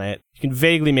drawn on it. You can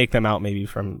vaguely make them out maybe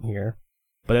from here.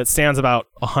 But it stands about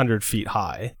 100 feet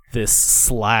high, this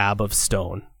slab of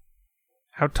stone.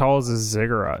 How tall is this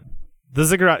ziggurat? The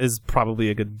ziggurat is probably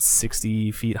a good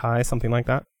 60 feet high, something like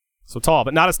that. So tall,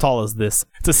 but not as tall as this.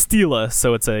 It's a stela,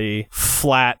 so it's a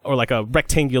flat or like a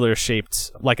rectangular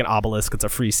shaped, like an obelisk. It's a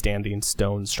freestanding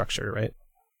stone structure, right?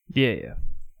 Yeah.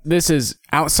 This is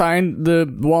outside the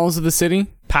walls of the city?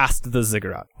 Past the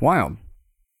ziggurat. Wild.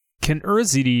 Can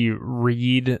Urzidi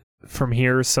read from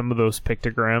here some of those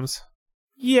pictograms?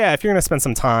 Yeah, if you're going to spend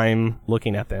some time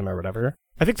looking at them or whatever.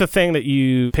 I think the thing that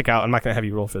you pick out, I'm not going to have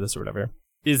you roll for this or whatever,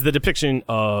 is the depiction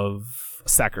of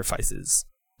sacrifices.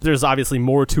 There's obviously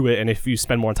more to it, and if you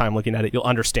spend more time looking at it, you'll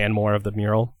understand more of the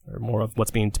mural, or more of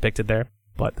what's being depicted there.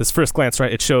 But this first glance,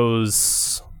 right, it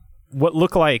shows what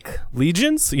look like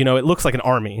legions. You know, it looks like an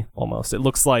army, almost. It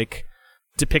looks like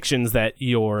depictions that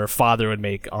your father would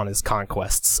make on his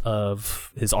conquests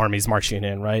of his armies marching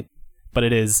in, right? but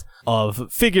it is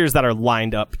of figures that are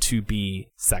lined up to be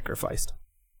sacrificed.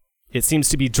 It seems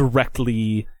to be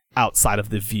directly outside of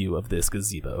the view of this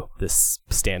gazebo, this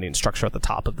standing structure at the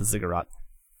top of the ziggurat.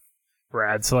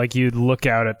 Rad. So like you'd look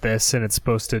out at this and it's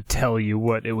supposed to tell you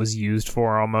what it was used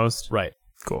for almost. Right.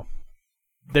 Cool.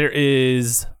 There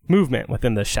is movement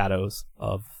within the shadows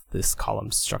of this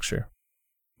column structure.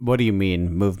 What do you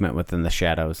mean, movement within the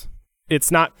shadows?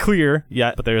 It's not clear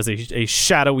yet, but there's a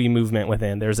shadowy movement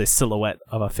within. There's a silhouette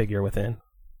of a figure within.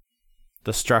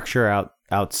 The structure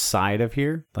outside of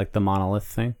here? Like the monolith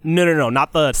thing? No,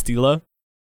 not the stela.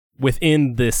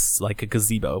 Within this, like a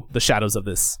gazebo, the shadows of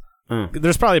this.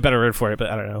 There's probably a better word for it, but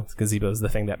I don't know. Gazebo is the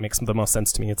thing that makes the most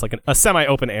sense to me. It's like a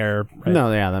semi-open air, right? No,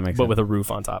 yeah, that makes but sense. with a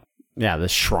roof on top. Yeah, the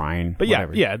shrine. But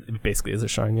whatever. yeah, it basically is a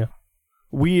shrine, yeah.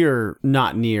 We are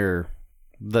not near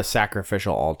the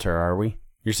sacrificial altar, are we?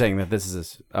 You're saying that this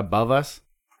is above us?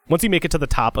 Once you make it to the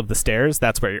top of the stairs,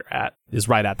 that's where you're at, is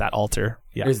right at that altar.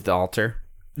 Yeah. Is the altar?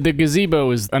 The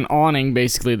gazebo is an awning,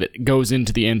 basically, that goes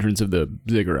into the entrance of the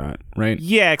ziggurat, right?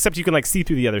 Yeah, except you can like see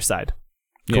through the other side.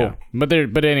 Cool. Yeah.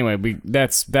 But anyway,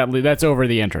 that's over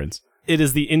the entrance. It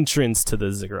is the entrance to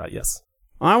the ziggurat, yes.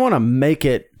 I want to make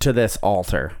it to this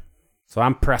altar. So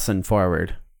I'm pressing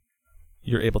forward.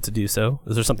 You're able to do so.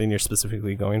 Is there something you're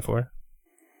specifically going for?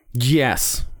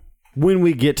 Yes. When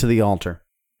we get to the altar.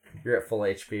 You're at full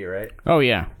HP, right? Oh,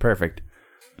 yeah. Perfect.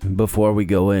 Before we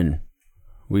go in,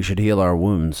 we should heal our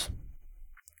wounds.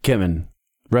 Kevin,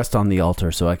 rest on the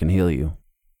altar so I can heal you.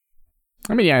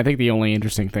 I mean, yeah, I think the only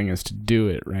interesting thing is to do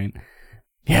it, right?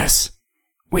 Yes,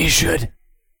 we should.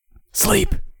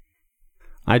 Sleep.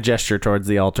 I gesture towards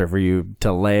the altar for you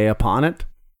to lay upon it.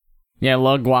 Yeah,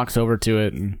 Lug walks over to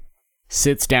it and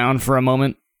sits down for a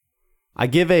moment. I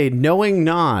give a knowing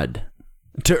nod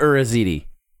to Urazidi,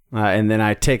 and then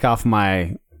I take off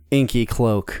my inky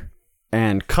cloak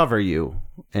and cover you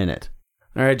in it.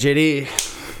 All right, JD,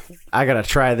 I gotta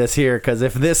try this here, because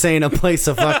if this ain't a place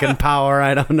of fucking power,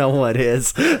 I don't know what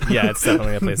is. Yeah, it's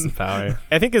definitely a place of power.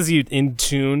 I think as you in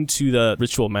tune to the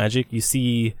ritual magic, you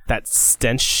see that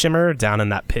stench shimmer down in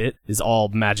that pit is all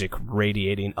magic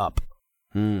radiating up.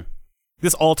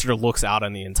 This altar looks out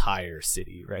on the entire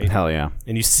city, right? Hell yeah.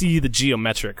 And you see the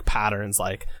geometric patterns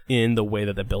like in the way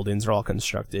that the buildings are all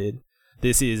constructed.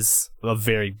 This is a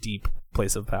very deep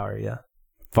place of power, yeah.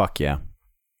 Fuck yeah.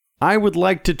 I would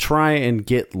like to try and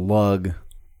get Lug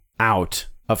out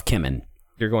of Kimmin.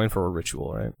 You're going for a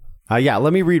ritual, right? Yeah,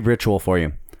 let me read ritual for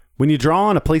you. When you draw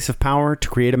on a place of power to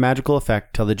create a magical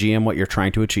effect, tell the GM what you're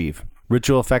trying to achieve.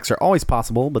 Ritual effects are always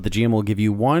possible, but the GM will give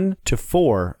you 1 to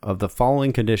 4 of the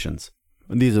following conditions.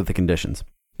 These are the conditions.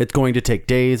 It's going to take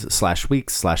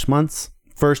days/weeks/months.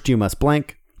 First, you must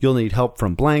blank. You'll need help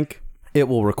from blank. It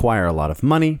will require a lot of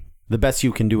money. The best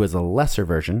you can do is a lesser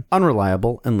version,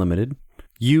 unreliable and limited.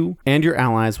 You and your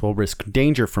allies will risk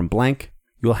danger from blank.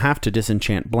 You'll have to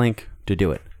disenchant blank to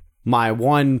do it. My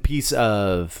one piece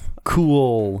of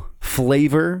cool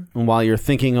flavor, while you're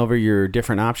thinking over your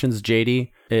different options,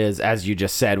 JD, is, as you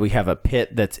just said, we have a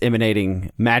pit that's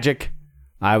emanating magic.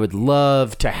 I would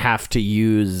love to have to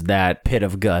use that pit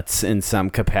of guts in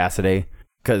some capacity,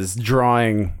 because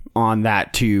drawing on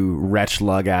that to retch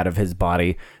Lug out of his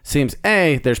body seems,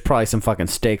 there's probably some fucking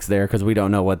stakes there because we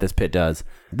don't know what this pit does.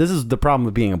 This is the problem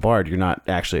with being a bard. You're not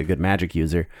actually a good magic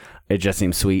user. It just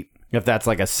seems sweet if that's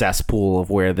like a cesspool of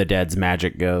where the dead's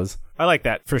magic goes. I like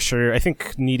that for sure. I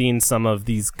think needing some of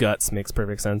these guts makes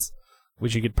perfect sense,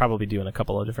 which you could probably do in a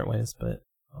couple of different ways, but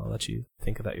I'll let you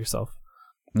think of that yourself.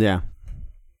 Yeah.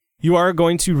 You are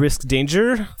going to risk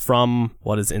danger from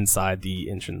what is inside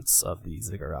the entrance of the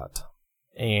ziggurat.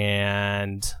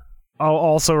 And I'll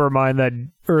also remind that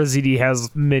Urazidi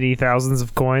has many thousands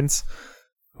of coins.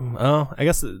 oh, I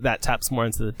guess that taps more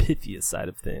into the Pythias side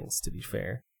of things, to be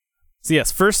fair. So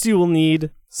yes, first you will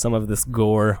need some of this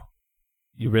gore.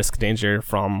 You risk danger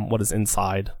from what is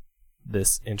inside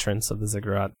this entrance of the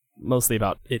ziggurat. Mostly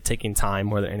about it taking time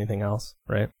more than anything else,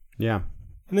 right? Yeah.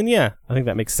 And then, yeah, I think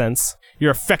that makes sense.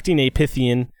 You're affecting a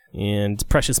Pythian, and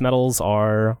precious metals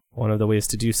are one of the ways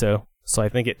to do so. So I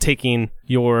think taking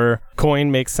your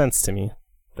coin makes sense to me.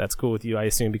 That's cool with you, I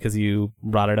assume, because you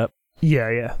brought it up.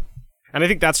 Yeah. And I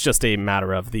think that's just a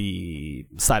matter of the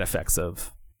side effects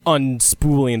of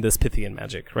unspooling this Pythian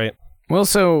magic, right? Well,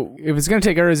 so if it's going to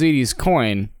take Urazidi's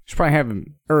coin, you should probably have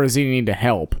Urazidi need to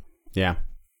help. Yeah.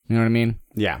 You know what I mean?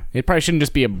 Yeah. It probably shouldn't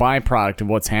just be a byproduct of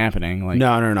what's happening. Like,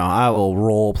 No. I will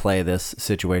role play this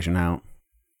situation out.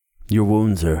 Your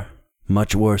wounds are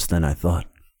much worse than I thought.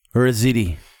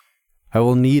 Urazidi, I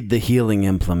will need the healing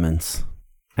implements.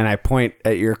 And I point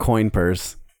at your coin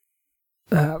purse.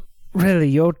 Really,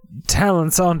 your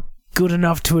talents aren't good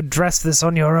enough to address this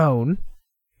on your own?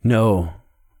 No.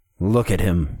 Look at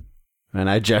him. And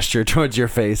I gesture towards your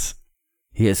face.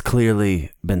 He has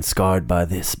clearly been scarred by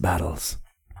these battles.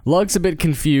 Lug's a bit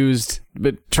confused,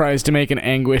 but tries to make an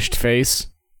anguished face.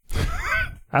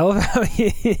 I love how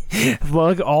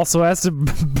Lug also has to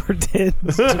pretend.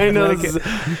 I know.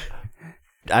 Like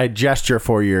I gesture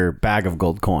for your bag of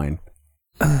gold coin.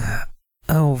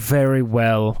 Oh, very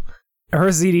well.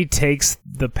 Urzidi takes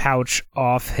the pouch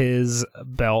off his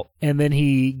belt, and then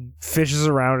he fishes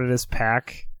around in his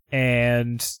pack,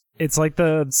 and it's like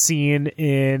the scene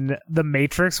in The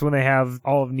Matrix when they have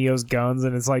all of Neo's guns,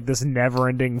 and it's like this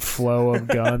never-ending flow of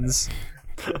guns.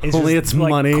 Only it's like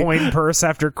money. Coin purse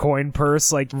after coin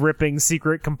purse, like ripping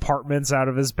secret compartments out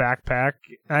of his backpack.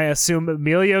 I assume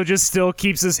Emilio just still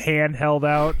keeps his hand held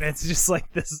out. It's just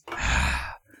like this.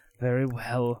 Very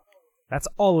well. That's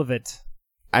all of it.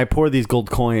 I pour these gold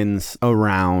coins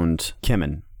around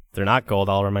Kimmin. They're not gold,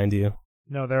 I'll remind you.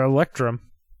 No, they're Electrum.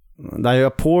 I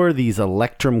pour these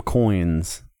Electrum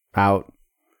coins out.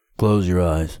 Close your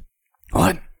eyes.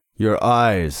 What? Your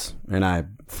eyes. And I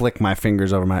flick my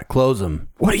fingers over my... Close them.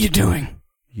 What are you doing?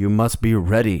 You must be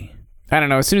ready. I don't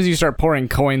know. As soon as you start pouring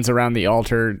coins around the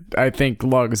altar, I think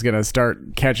Lug's going to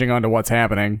start catching on to what's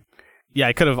happening. Yeah,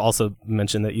 I could have also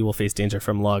mentioned that you will face danger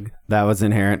from Lug. That was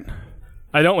inherent.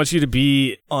 I don't want you to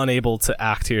be unable to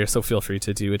act here, so feel free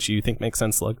to do what you think makes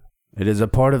sense, Lug. It is a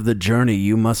part of the journey.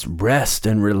 You must rest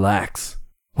and relax.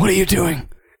 What are you doing?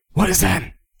 What is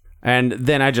that? And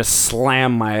then I just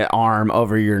slam my arm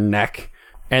over your neck.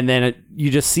 And then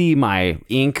you just see my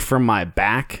ink from my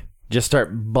back just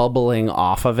start bubbling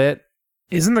off of it.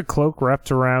 Isn't the cloak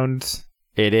wrapped around?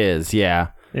 It is,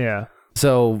 yeah. Yeah.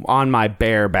 So on my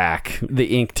bare back,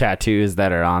 the ink tattoos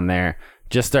that are on there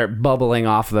just start bubbling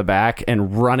off the back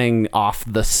and running off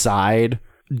the side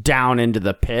down into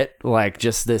the pit, like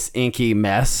just this inky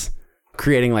mess,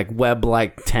 creating like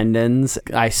web-like tendons.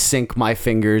 I sink my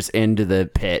fingers into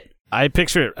the pit. I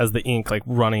picture it as the ink like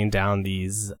running down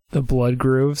these, The blood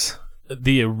grooves.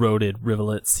 the eroded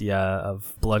rivulets,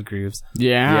 of blood grooves.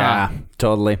 Yeah,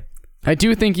 totally. I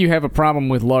do think you have a problem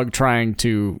with Lug trying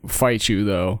to fight you,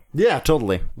 though. Yeah,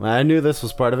 totally. I knew this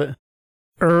was part of it.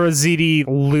 Urzidi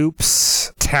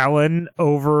loops Talon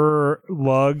over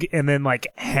Lug and then like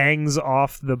hangs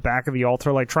off the back of the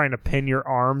altar, like trying to pin your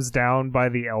arms down by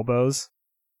the elbows.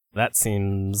 That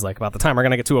seems like about the time we're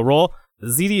going to get to a roll.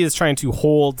 ZD is trying to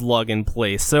hold Lug in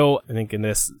place. So I think in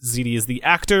this, ZD is the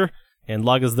actor and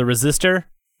Lug is the resistor,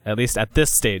 at least at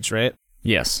this stage, right?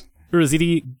 Yes.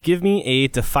 ZD, give me a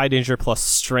Defy Danger plus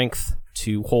Strength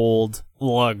to hold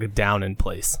Lug down in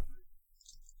place.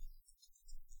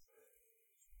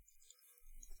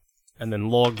 And then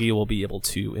Logi will be able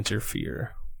to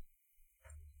interfere.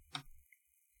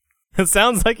 It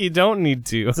sounds like you don't need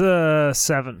to. It's a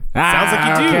 7. Sounds like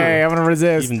you do. Okay, I'm gonna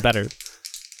resist. Even better.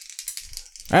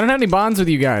 I don't have any bonds with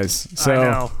you guys, so I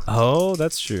know. Oh,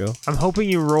 that's true. I'm hoping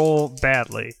you roll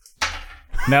badly.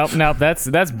 nope. That's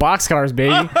boxcars,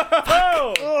 baby.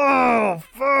 Oh,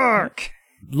 fuck!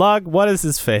 Lug, what is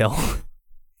his fail?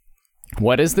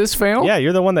 What is this fail? Yeah,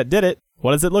 you're the one that did it.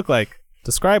 What does it look like?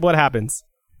 Describe what happens.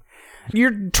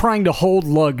 You're trying to hold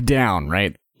Lug down,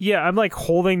 right? Yeah, I'm like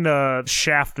holding the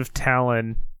shaft of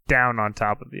Talon down on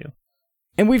top of you.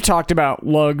 And we've talked about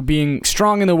Lug being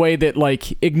strong in the way that,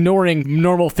 like, ignoring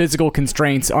normal physical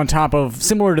constraints on top of,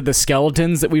 similar to the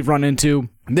skeletons that we've run into,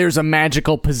 there's a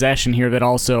magical possession here that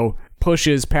also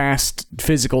pushes past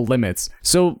physical limits.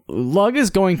 So Lug is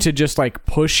going to just, like,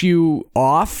 push you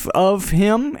off of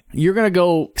him. You're going to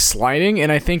go sliding,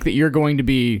 and I think that you're going to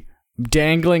be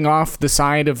dangling off the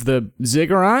side of the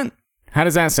ziggurat. How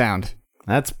does that sound?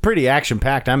 That's pretty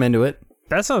action-packed. I'm into it.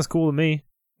 That sounds cool to me.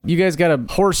 You guys got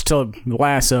a horse to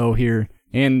lasso here,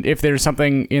 and if there's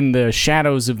something in the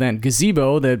shadows of that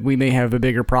gazebo that we may have a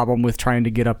bigger problem with trying to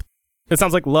get up. It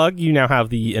sounds like Lug, you now have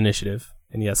the initiative.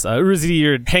 And yes, Urzidi,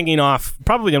 you're hanging off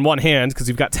probably in one hand because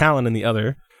you've got Talon in the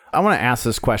other. I want to ask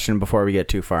this question before we get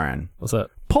too far in. What's up?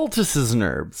 Poultices and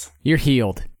herbs. You're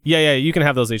healed. Yeah, you can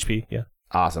have those HP. Yeah.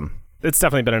 Awesome. It's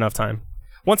definitely been enough time.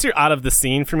 Once you're out of the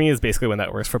scene for me is basically when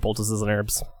that works for poultices and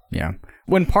herbs. Yeah.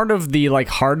 When part of the, like,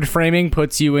 hard framing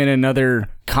puts you in another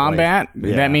combat,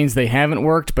 yeah. that means they haven't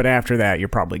worked, but after that, you're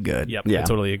probably good. Yep, Yeah. I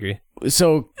totally agree.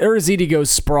 So Urzidi goes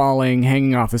sprawling,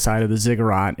 hanging off the side of the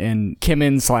ziggurat, and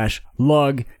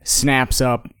Kimmin/Lug snaps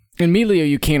up. And Melio,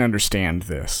 you can't understand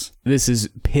this. This is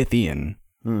Pythian.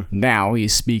 Now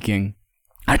he's speaking.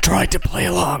 I tried to play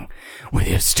along with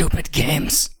your stupid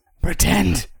games.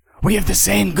 Pretend we have the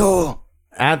same goal.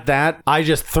 At that, I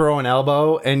just throw an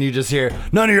elbow, and you just hear,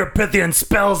 "None of your Pythian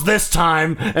spells this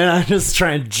time!" And I just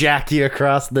try and jack you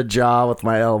across the jaw with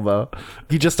my elbow.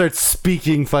 He just starts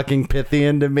speaking fucking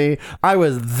Pythian to me. I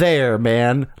was there,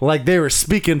 man. Like, they were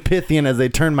speaking Pythian as they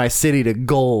turned my city to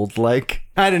gold. Like,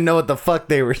 I didn't know what the fuck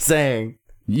they were saying.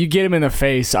 You get him in the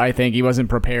face. I think he wasn't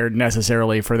prepared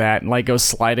necessarily for that, and like goes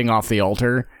sliding off the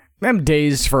altar. I'm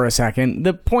dazed for a second.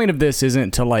 The point of this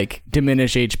isn't to like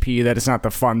diminish HP. That is not the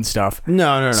fun stuff.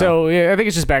 No. So yeah, I think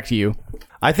it's just back to you.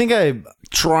 I think I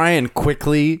try and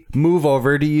quickly move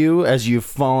over to you as you've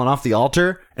fallen off the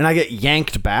altar, and I get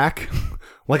yanked back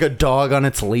like a dog on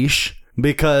its leash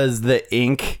because the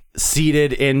ink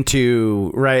seeded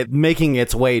into, right, making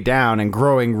its way down and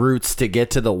growing roots to get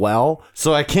to the well.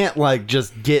 So I can't like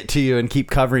just get to you and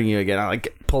keep covering you again. I'm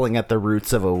like pulling at the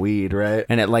roots of a weed, right?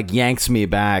 And it like yanks me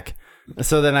back.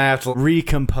 So then I have to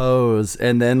recompose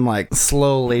and then like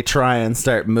slowly try and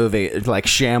start moving, like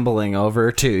shambling over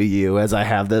to you as I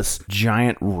have this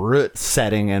giant root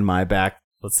setting in my back.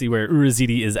 Let's see where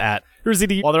Urizidi is at.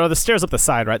 Urizidi, while there are the stairs up the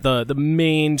side, right? The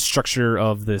main structure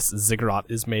of this ziggurat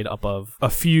is made up of a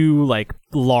few like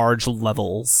large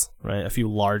levels, right? A few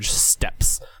large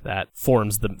steps that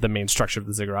forms the main structure of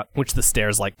the ziggurat, which the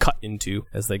stairs like cut into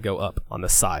as they go up on the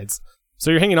sides. So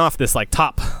you're hanging off this like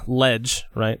top ledge,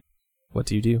 right? What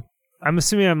do you do? I'm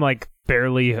assuming I'm like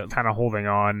barely kind of holding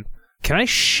on. Can I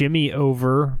shimmy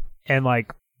over and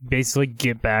like basically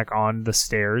get back on the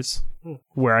stairs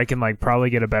where I can like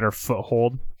probably get a better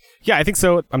foothold? Yeah, I think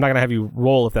so. I'm not going to have you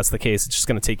roll if that's the case. It's just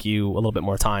going to take you a little bit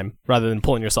more time rather than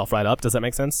pulling yourself right up. Does that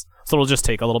make sense? So it'll just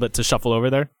take a little bit to shuffle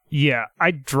over there. Yeah, I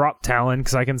drop Talon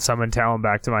because I can summon Talon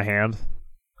back to my hand.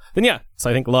 Then yeah. So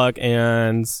I think Lug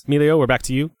and Melio, we're back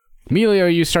to you.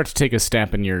 Melio, you start to take a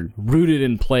step and you're rooted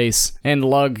in place, and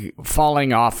Lug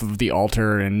falling off of the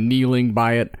altar and kneeling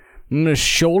by it. I'm going to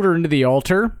shoulder into the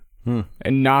altar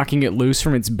and knocking it loose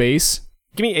from its base.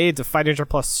 Give me aid to fight danger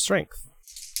plus strength.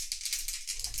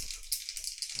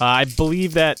 I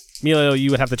believe that, Melio, you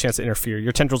would have the chance to interfere.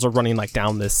 Your tendrils are running like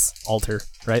down this altar,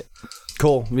 right?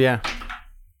 Cool, yeah.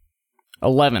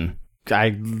 11.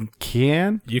 I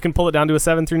can? You can pull it down to a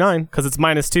 7 through 9 because it's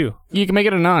 -2. You can make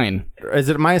it a 9. Is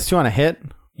it a -2 on a hit?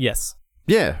 Yes.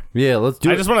 Yeah, let's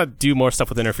do it. I just want to do more stuff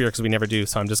with interfere because we never do,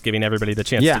 so I'm just giving everybody the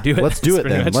chance to do it. Let's do it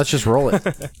then. Much. Let's just roll it.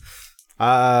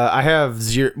 I have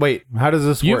 0. Wait, how does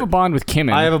this You work? have a bond with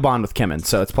Kimmin. I have a bond with Kimmin,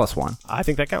 so it's +1. I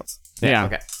think that counts. Yeah.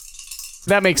 Okay.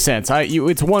 That makes sense.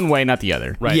 It's one way, not the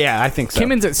other. Right. Yeah, I think so.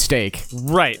 Kimmin's at stake.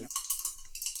 Right.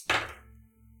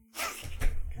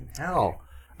 Hell.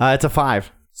 It's a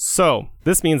 5. So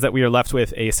this means that we are left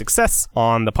with a success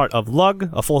on the part of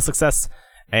Lug, a full success,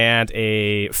 and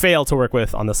a fail to work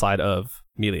with on the side of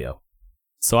Melio.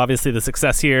 So obviously the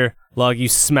success here, Lug, you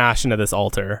smash into this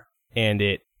altar, and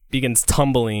it begins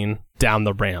tumbling down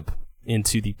the ramp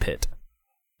into the pit.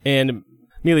 And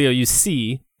Melio, you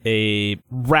see a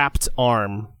wrapped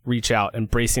arm reach out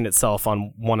and bracing itself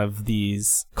on one of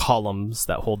these columns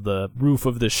that hold the roof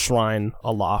of this shrine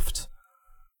aloft.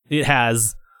 It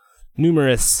has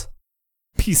numerous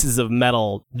pieces of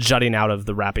metal jutting out of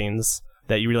the wrappings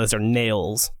that you realize are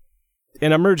nails.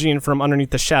 And emerging from underneath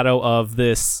the shadow of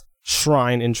this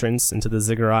shrine entrance into the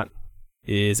ziggurat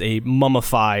is a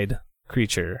mummified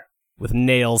creature with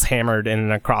nails hammered in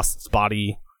and across its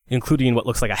body, including what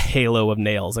looks like a halo of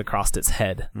nails across its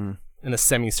head in a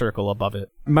semicircle above it.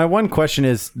 My one question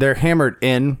is, they're hammered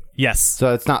in, Yes.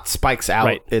 so it's not spikes out.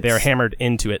 Right. It's... They are hammered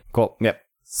into it. Cool. Yep.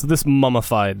 So this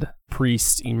mummified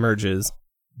priest emerges.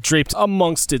 Draped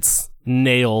amongst its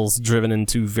nails driven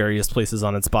into various places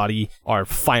on its body are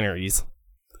fineries.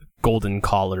 Golden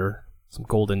collar, some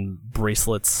golden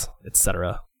bracelets,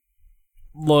 etc.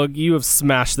 Lug, you have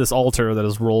smashed this altar that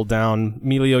has rolled down.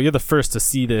 Melio, you're the first to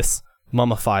see this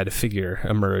mummified figure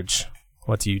emerge.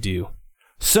 What do you do?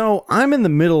 So I'm in the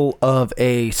middle of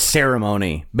a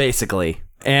ceremony, basically,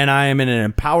 and I am in an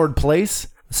empowered place.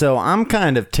 So I'm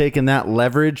kind of taking that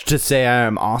leverage to say I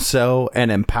am also an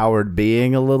empowered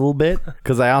being a little bit,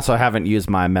 because I also haven't used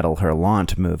my Metal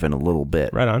Hurlant move in a little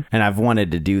bit. Right on. And I've wanted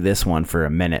to do this one for a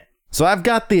minute. So I've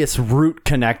got this root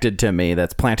connected to me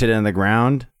that's planted in the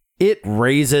ground. It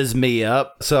raises me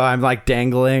up, so I'm like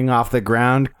dangling off the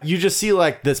ground. You just see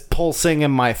like this pulsing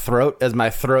in my throat as my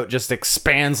throat just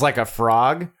expands like a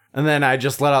frog. And then I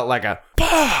just let out like a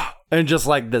bah! And just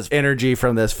like this energy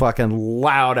from this fucking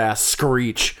loud ass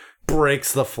screech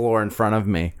breaks the floor in front of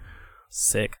me.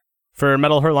 Sick. For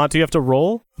Metal Hurlant, do you have to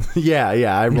roll? Yeah,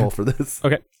 I roll for this.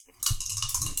 Okay.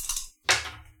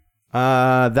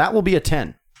 That will be a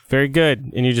 10. Very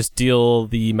good. And you just deal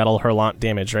the Metal Hurlant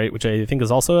damage, right? Which I think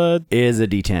is also a... Is a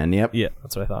D10, yep. Yeah,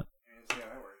 that's what I thought.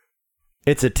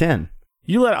 It's a 10.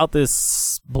 You let out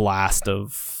this blast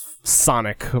of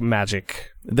sonic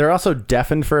magic. They're also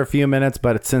deafened for a few minutes,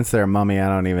 but since they're a mummy, I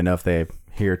don't even know if they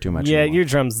hear too much Yeah, anymore. your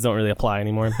drums don't really apply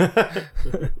anymore.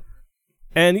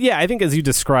 And yeah, I think as you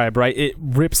describe, right, it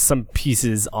rips some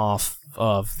pieces off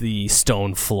of the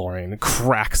stone flooring,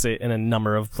 cracks it in a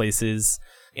number of places,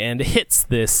 and hits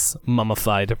this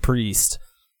mummified priest.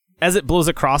 As it blows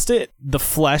across it, the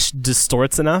flesh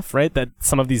distorts enough, right, that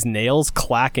some of these nails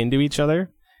clack into each other,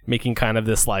 making kind of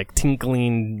this like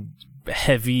tinkling,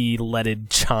 heavy leaded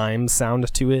chime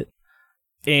sound to it.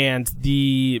 And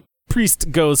the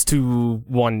priest goes to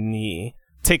one knee,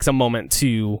 takes a moment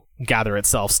to gather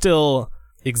itself, still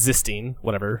existing,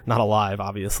 whatever, not alive,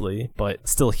 obviously, but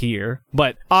still here,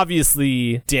 but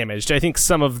obviously damaged. I think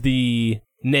some of the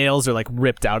nails are like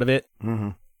ripped out of it,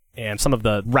 and some of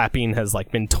the wrapping has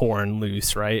like been torn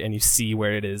loose, right? And you see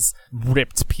where it is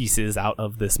ripped pieces out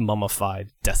of this mummified,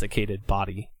 desiccated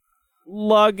body.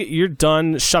 Lug, you're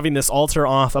done shoving this altar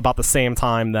off about the same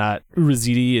time that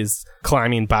Urizidi is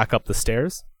climbing back up the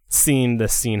stairs. Seeing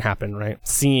this scene happen, right?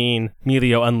 Seeing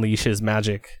Melio unleash his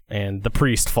magic and the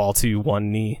priest fall to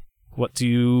one knee. What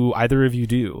do either of you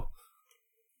do?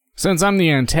 Since I'm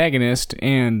the antagonist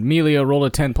and Melio rolled a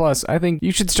 10+, I think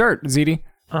you should start, Ziti.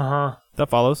 Uh-huh. That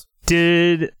follows.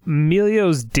 Did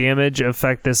Melio's damage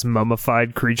affect this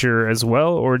mummified creature as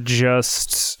well, or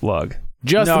just Lug?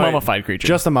 Just No, the mummified creature.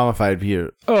 Just the mummified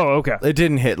view. Oh, okay. It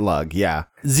didn't hit Lug, yeah.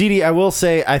 ZD, I will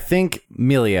say, I think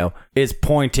Melio is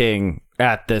pointing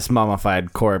at this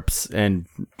mummified corpse and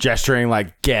gesturing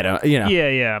like, get him, you know.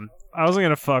 Yeah. I wasn't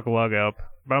going to fuck Lug up,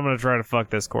 but I'm going to try to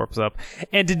fuck this corpse up.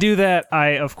 And to do that, I,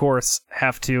 of course,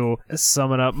 have to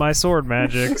summon up my sword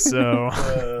magic, so...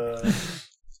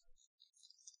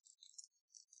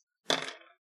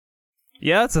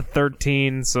 Yeah, it's a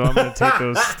 13, so I'm going to take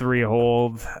those 3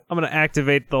 hold. I'm going to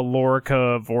activate the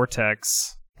Lorica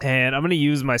Vortex, and I'm going to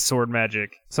use my sword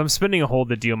magic. So I'm spending a hold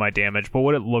to deal my damage, but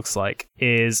what it looks like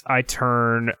is I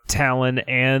turn Talon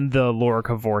and the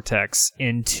Lorica Vortex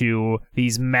into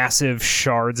these massive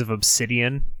shards of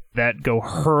obsidian that go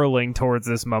hurling towards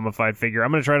this mummified figure.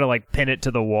 I'm going to try to like pin it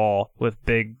to the wall with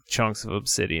big chunks of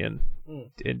obsidian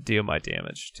and deal my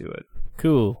damage to it.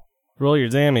 Cool. Roll your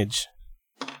damage.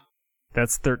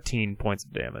 That's 13 points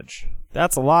of damage.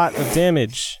 That's a lot of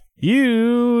damage.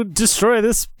 You destroy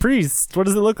this priest. What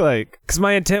does it look like? Because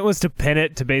my intent was to pin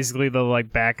it to basically the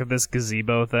like back of this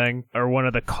gazebo thing, or one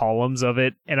of the columns of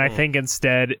it, and I think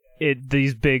instead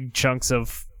these big chunks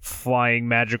of flying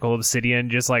magical obsidian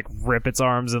just like rip its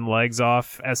arms and legs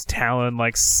off as Talon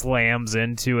like slams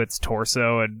into its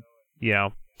torso and, you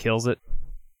know, kills it.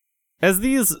 As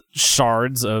these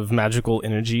shards of magical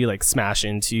energy like smash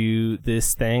into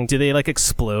this thing, do they like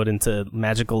explode into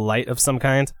magical light of some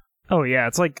kind? Oh yeah,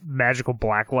 it's like magical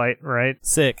blacklight, right?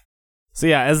 Sick. So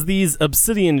yeah, as these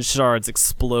obsidian shards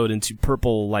explode into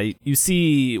purple light, you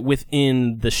see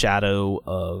within the shadow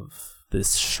of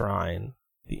this shrine,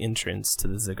 the entrance to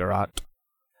the ziggurat,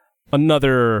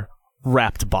 another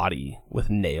wrapped body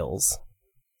with nails,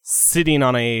 sitting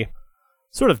on a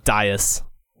sort of dais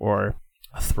or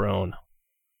a throne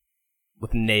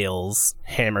with nails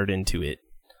hammered into it.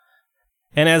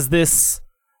 And as this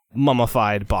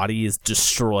mummified body is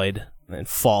destroyed and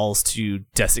falls to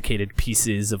desiccated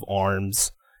pieces of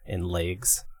arms and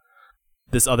legs,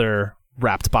 this other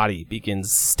wrapped body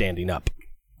begins standing up.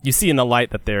 You see in the light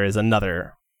that there is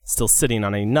another still sitting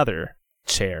on another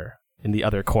chair in the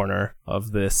other corner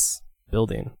of this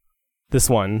building. This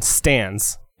one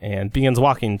stands and begins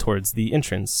walking towards the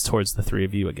entrance, towards the 3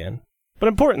 of you again. But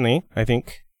importantly, I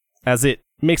think, as it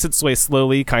makes its way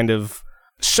slowly, kind of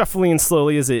shuffling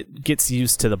slowly as it gets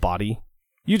used to the body,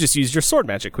 you just use your sword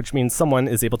magic, which means someone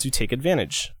is able to take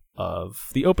advantage of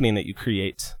the opening that you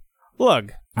create.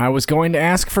 Lug. I was going to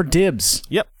ask for dibs.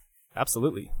 Yep,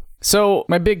 absolutely. So,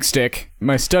 my big stick,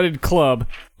 my studded club,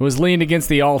 was leaned against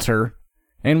the altar,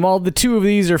 and while the 2 of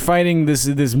these are fighting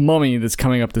this mummy that's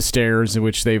coming up the stairs,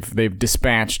 which they've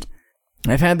dispatched,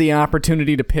 I've had the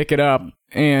opportunity to pick it up,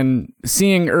 and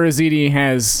seeing Urizidi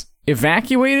has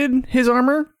evacuated his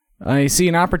armor, I see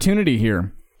an opportunity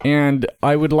here. And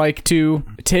I would like to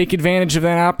take advantage of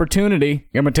that opportunity.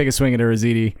 I'm going to take a swing at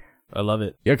Urizidi. I love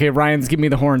it. Okay, Ryan's give me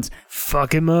the horns.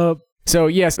 Fuck him up. So,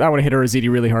 yes, I want to hit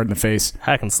Urizidi really hard in the face.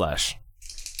 Hack and slash.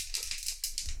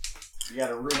 You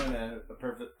gotta ruin a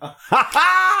perfect...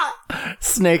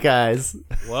 Snake eyes.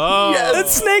 Whoa.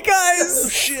 Yes. Snake Eyes! Oh,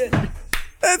 shit.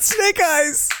 That's Snake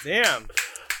Eyes! Damn.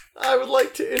 I would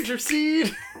like to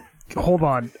intercede. Hold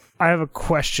on. I have a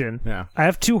question. Yeah. I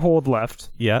have 2 hold left.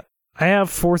 Yeah. I have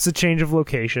force a change of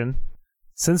location.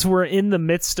 Since we're in the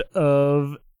midst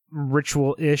of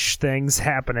ritual-ish things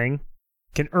happening.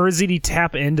 Can Urzidi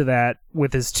tap into that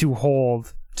with his 2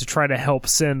 hold to try to help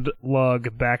send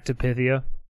Lug back to Pythia?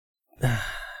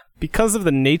 Because of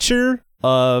the nature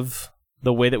of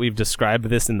the way that we've described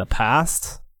this in the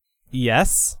past,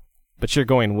 yes, but you're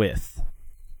going with.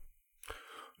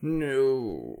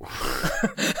 No.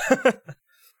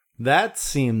 That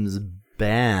seems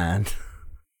bad.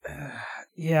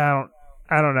 Yeah,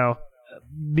 I don't know.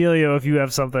 Emilio, if you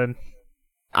have something.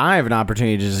 I have an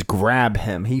opportunity to just grab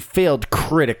him. He failed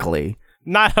critically.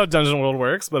 Not how Dungeon World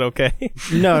works, but okay.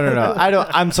 No.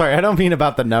 I'm sorry. I don't mean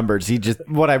about the numbers.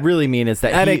 What I really mean is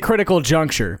that At a critical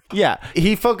juncture. Yeah,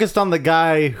 he focused on the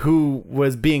guy who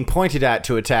was being pointed at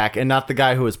to attack and not the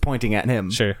guy who was pointing at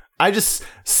him. Sure. I just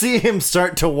see him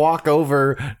start to walk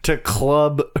over to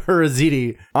club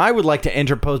Urzidi. I would like to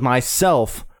interpose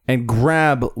myself and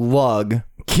grab Lug,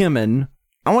 Kimmin.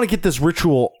 I want to get this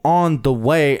ritual on the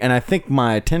way, and I think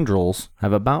my tendrils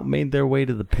have about made their way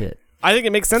to the pit. I think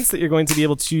it makes sense that you're going to be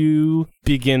able to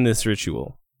begin this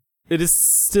ritual. It is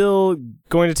still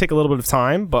going to take a little bit of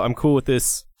time, but I'm cool with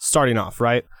this starting off,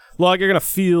 right? Lug, you're going to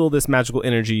feel this magical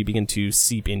energy begin to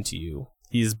seep into you.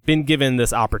 He's been given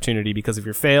this opportunity because of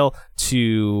your fail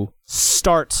to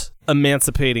start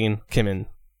emancipating Kimmin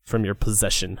from your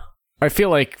possession. I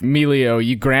feel like Melio,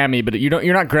 you grab me, but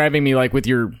you're not grabbing me like with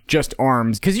your just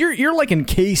arms, because you're like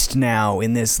encased now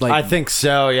in this like. I think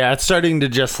so. Yeah, it's starting to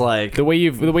just like the way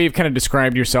you've kind of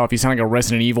described yourself. You sound like a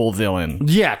Resident Evil villain.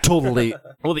 Yeah, totally.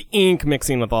 Well, the ink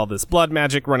mixing with all this blood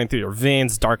magic running through your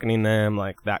veins, darkening them,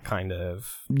 like that kind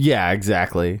of. Yeah,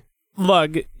 exactly.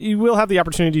 Lug, you will have the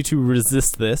opportunity to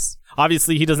resist this.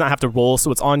 Obviously, he does not have to roll,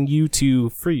 so it's on you to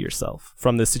free yourself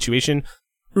from this situation.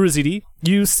 Urzidi,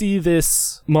 you see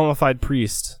this mummified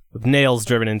priest with nails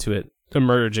driven into it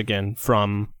emerge again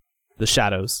from the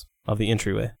shadows of the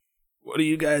entryway. What do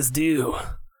you guys do?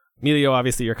 Emilio,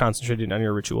 obviously, you're concentrating on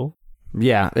your ritual.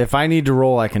 Yeah, if I need to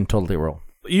roll, I can totally roll.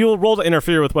 You'll roll to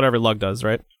interfere with whatever Lug does,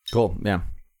 right? Cool, yeah.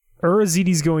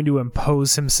 Urzidi's going to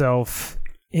impose himself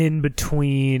in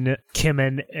between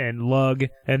Kimmin and Lug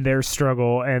and their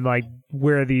struggle and like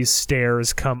where these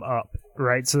stairs come up,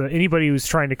 right? So that anybody who's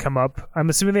trying to come up, I'm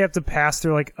assuming they have to pass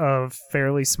through like a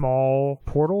fairly small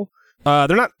portal. They're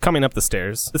not coming up the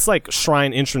stairs. It's like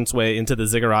shrine entranceway into the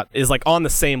ziggurat is like on the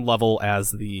same level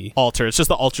as the altar. It's just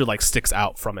the altar like sticks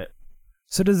out from it.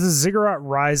 So does the ziggurat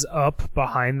rise up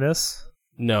behind this?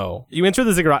 No. You enter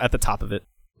the ziggurat at the top of it.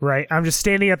 Right. I'm just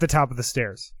standing at the top of the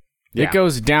stairs. Yeah. It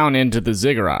goes down into the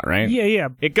ziggurat, right? Yeah.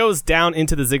 It goes down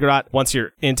into the ziggurat once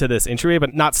you're into this entryway,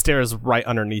 but not stairs right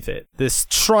underneath it. This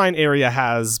shrine area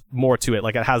has more to it.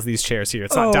 Like it has these chairs here.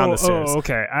 It's not down the stairs. Oh,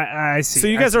 okay. I see. So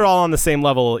you guys are all on the same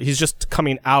level. He's just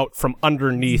coming out from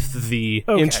underneath the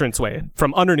entranceway,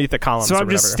 from underneath the columns. So or I'm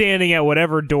just whatever. standing at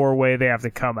whatever doorway they have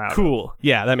to come out. Cool.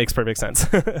 Yeah, that makes perfect sense.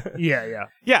 Yeah.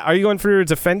 Yeah, are you going for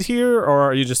defend here, or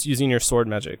are you just using your sword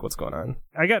magic? What's going on?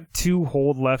 I got 2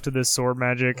 hold left of this sword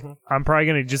magic. I'm probably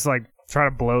going to just like try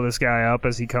to blow this guy up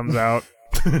as he comes out.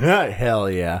 Hell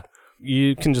yeah.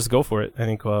 You can just go for it. I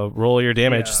think roll your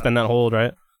damage, spend that hold,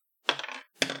 right?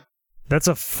 That's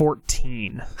a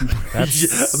 14.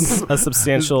 That's a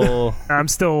substantial... I'm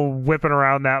still whipping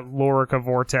around that Lorica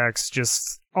vortex,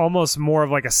 just almost more of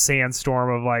like a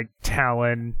sandstorm of like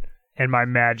Talon and my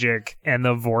magic and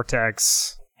the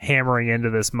vortex hammering into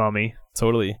this mummy.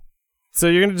 Totally. So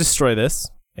you're going to destroy this.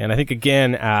 And I think,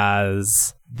 again,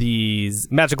 as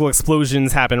these magical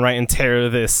explosions happen, right, and tear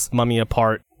this mummy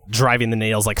apart, driving the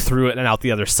nails like through it and out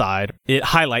the other side, it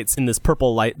highlights in this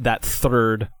purple light that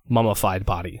third mummified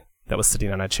body that was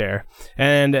sitting on a chair.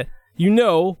 And you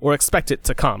know or expect it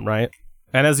to come, right?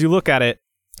 And as you look at it,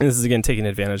 and this is, again, taking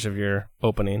advantage of your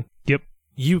opening. Yep.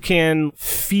 You can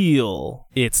feel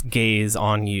its gaze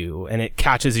on you, and it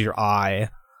catches your eye,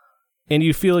 and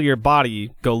you feel your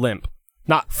body go limp.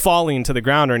 Not falling to the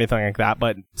ground or anything like that,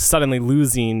 but suddenly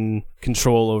losing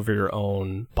control over your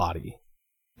own body.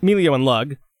 Emilio and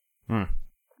Lug,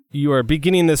 you are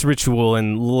beginning this ritual,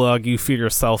 and Lug, you feel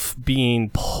yourself being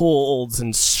pulled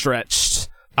and stretched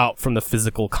out from the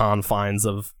physical confines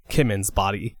of Kimmin's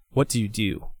body. What do you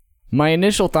do? My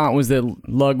initial thought was that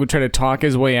Lug would try to talk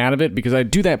his way out of it because I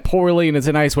do that poorly, and it's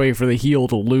a nice way for the heel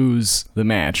to lose the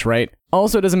match, right?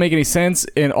 Also, it doesn't make any sense,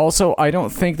 and also, I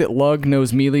don't think that Lug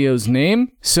knows Melio's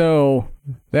name, so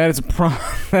that is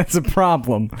that's a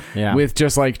problem with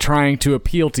just, like, trying to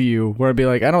appeal to you, where I'd be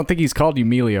like, I don't think he's called you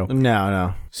Melio.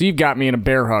 No. So you've got me in a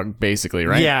bear hug, basically,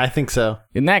 right? Yeah, I think so.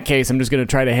 In that case, I'm just going to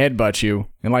try to headbutt you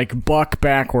and, like, buck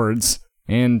backwards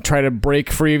and try to break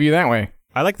free of you that way.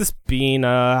 I like this being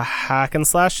a hack and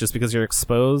slash just because you're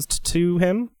exposed to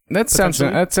him. That sounds,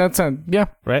 yeah.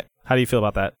 Right? How do you feel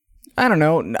about that? I don't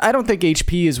know. I don't think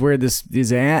HP is where this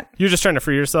is at. You're just trying to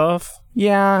free yourself?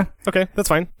 Yeah. Okay, that's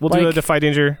fine. We'll do a Defy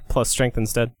Danger plus Strength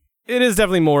instead. It is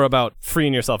definitely more about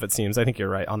freeing yourself, it seems. I think you're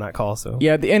right on that call. So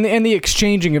Yeah, and the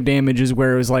exchanging of damage is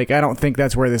where it was like, I don't think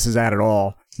that's where this is at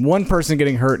all. One person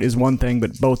getting hurt is one thing,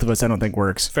 but both of us I don't think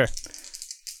works. Fair.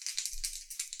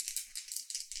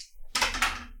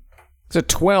 It's a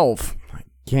 12.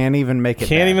 Can't even make it.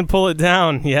 Can't even pull it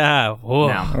down. Yeah. Whoa.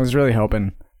 No. I was really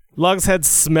hoping. Lug's head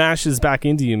smashes back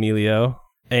into you, Emilio,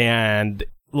 and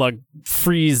Lug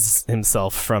frees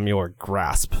himself from your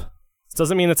grasp. This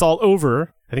doesn't mean it's all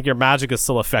over. I think your magic is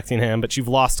still affecting him, but you've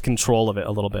lost control of it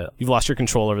a little bit. You've lost your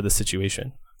control over the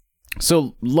situation.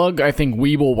 So Lug, I think,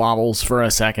 weeble wobbles for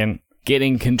a second,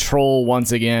 getting control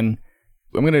once again.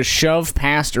 I'm going to shove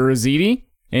past Urizidi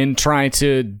and try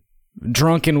to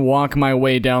drunken walk my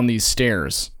way down these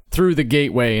stairs, through the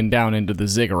gateway and down into the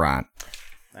ziggurat.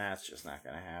 That's just not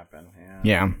gonna happen.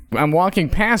 Yeah. I'm walking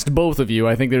past both of you.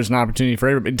 I think there's an opportunity for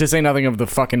everybody, to say nothing of the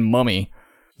fucking mummy.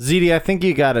 ZD, I think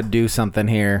you gotta do something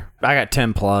here. I got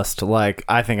 10 plus to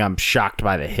I think I'm shocked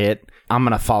by the hit. I'm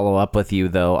gonna follow up with you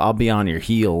though. I'll be on your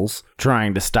heels,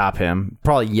 trying to stop him,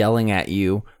 probably yelling at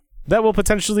you. That will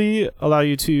potentially allow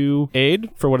you to aid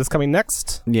for what is coming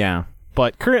next. Yeah.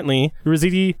 But currently,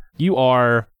 Rizidi, you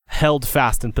are held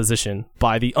fast in position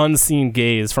by the unseen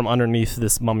gaze from underneath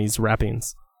this mummy's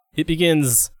wrappings. It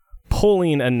begins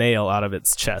pulling a nail out of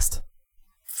its chest.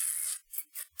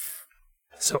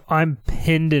 So I'm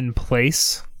pinned in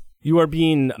place. You are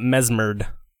being mesmered.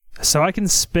 So I can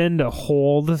spend a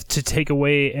hold to take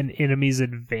away an enemy's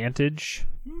advantage.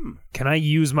 Can I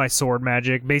use my sword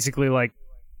magic? Basically,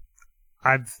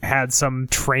 I've had some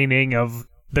training of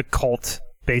the cult,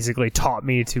 basically taught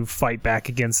me to fight back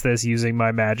against this using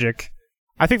my magic.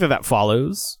 I think that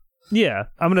follows. Yeah,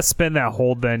 I'm going to spend that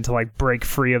hold then to break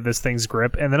free of this thing's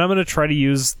grip, and then I'm going to try to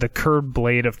use the curved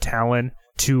blade of Talon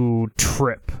to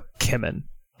trip Kimmin.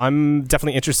 I'm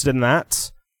definitely interested in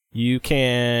that. You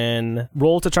can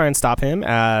roll to try and stop him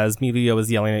as Melio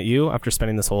is yelling at you after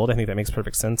spending this hold. I think that makes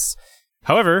perfect sense.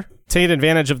 However, taking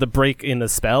advantage of the break in the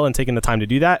spell and taking the time to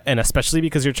do that, and especially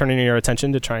because you're turning your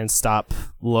attention to try and stop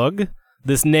Lug,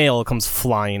 this nail comes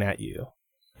flying at you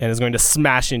and is going to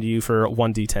smash into you for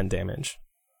 1d10 damage.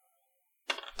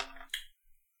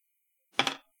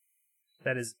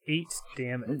 That is 8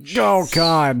 damage. Oh,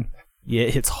 God. Yeah,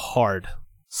 it hits hard.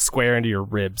 Square into your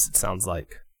ribs, it sounds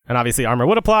like. And obviously armor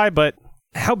would apply, but...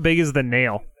 How big is the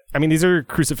nail? I mean, these are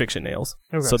crucifixion nails.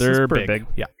 Okay, so they're pretty big.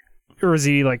 Yeah.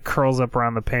 Urizidi curls up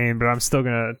around the pain, but I'm still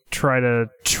going to try to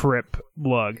trip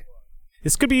Lug.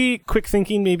 This could be quick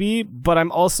thinking, maybe, but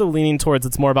I'm also leaning towards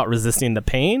it's more about resisting the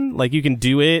pain. You can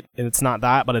do it, and it's not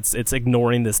that, but it's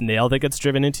ignoring this nail that gets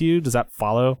driven into you. Does that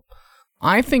follow?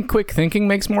 I think quick thinking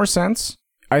makes more sense.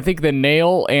 I think the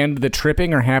nail and the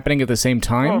tripping are happening at the same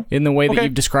time in the way that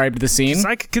you've described the scene. So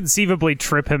I could conceivably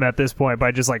trip him at this point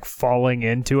by just falling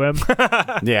into him.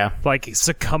 Yeah.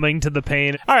 Succumbing to the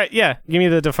pain. All right, yeah. Give me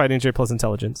the Defy Danger plus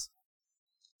Intelligence.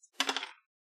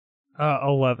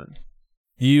 11.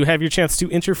 You have your chance to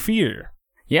interfere.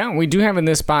 Yeah, we do have in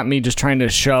this spot me just trying to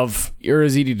shove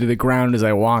Urizidi to the ground as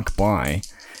I walk by.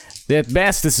 At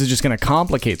best, this is just going to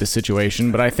complicate the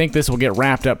situation, but I think this will get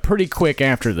wrapped up pretty quick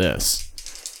after this.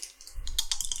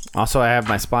 Also, I have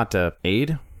my spot to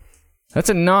aid. That's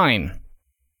a 9.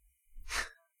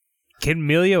 Can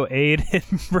Melio aid and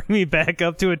bring me back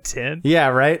up to a 10? Yeah,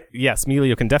 right? Yes,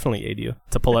 Melio can definitely aid you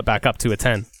to pull it back up to a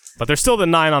 10. But there's still the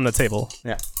 9 on the table.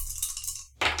 Yeah.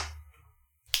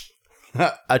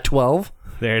 A 12?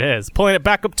 There it is. Pulling it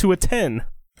back up to a 10.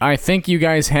 I think you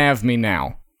guys have me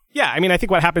now. Yeah, I mean, I think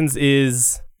what happens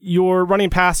is you're running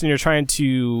past and you're trying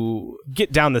to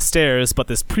get down the stairs, but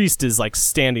this priest is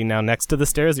standing now next to the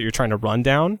stairs that you're trying to run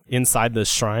down inside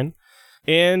this shrine.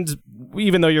 And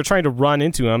even though you're trying to run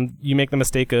into him, you make the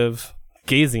mistake of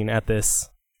gazing at this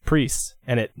priest,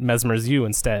 and it mesmers you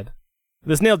instead.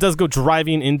 This nail does go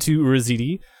driving into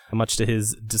Urizidi, much to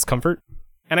his discomfort.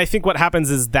 And I think what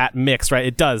happens is that mix, right?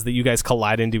 It does, that you guys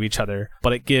collide into each other,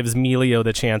 but it gives Melio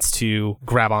the chance to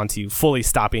grab onto you, fully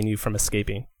stopping you from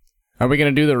escaping. Are we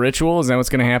going to do the ritual? Is that what's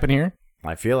going to happen here?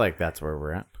 I feel like that's where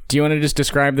we're at. Do you want to just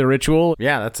describe the ritual?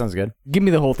 Yeah, that sounds good. Give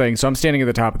me the whole thing. So I'm standing at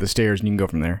the top of the stairs and you can go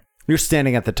from there. You're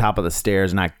standing at the top of the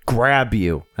stairs and I grab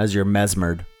you as you're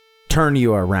mesmered, turn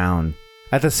you around.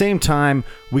 At the same time,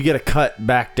 we get a cut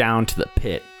back down to the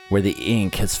pit where the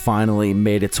ink has finally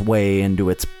made its way into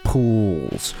its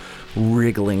pools,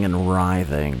 wriggling and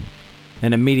writhing.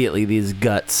 And immediately these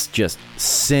guts just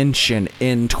cinch and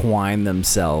entwine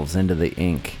themselves into the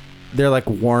ink. They're like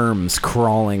worms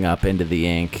crawling up into the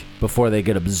ink before they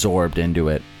get absorbed into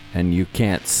it, and you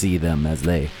can't see them as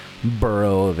they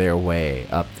burrow their way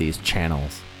up these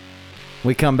channels.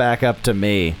 We come back up to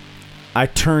me. I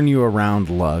turn you around,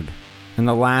 Lug, and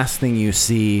the last thing you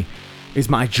see is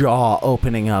my jaw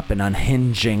opening up and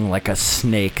unhinging like a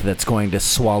snake that's going to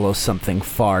swallow something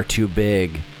far too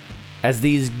big. As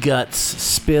these guts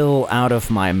spill out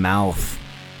of my mouth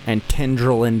and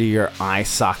tendril into your eye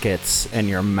sockets and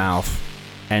your mouth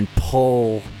and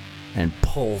pull and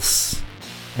pulse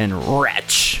and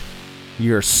retch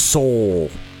your soul,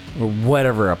 or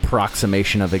whatever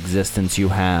approximation of existence you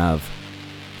have,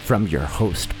 from your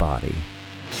host body.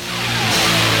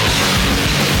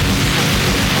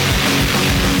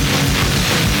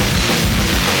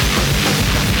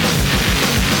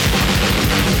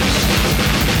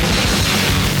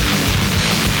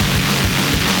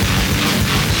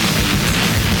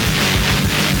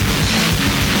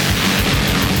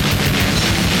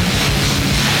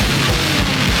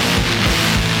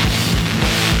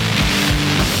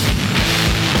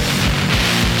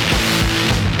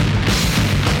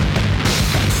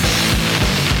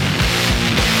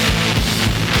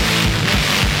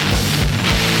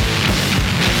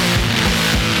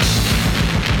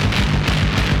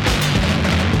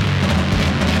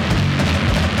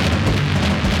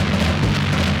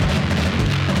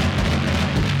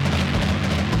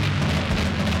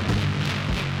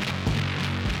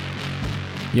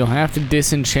 You'll have to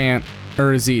disenchant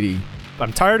Urzidi.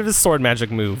 I'm tired of his sword magic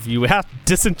move. You have to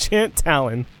disenchant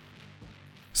Talon.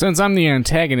 Since I'm the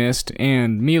antagonist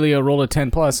and Melio rolled a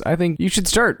 10+, I think you should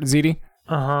start, Ziti.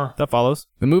 That follows.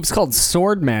 The move's called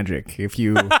sword magic. If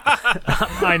you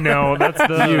I know that's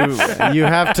the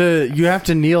You have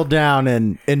to kneel down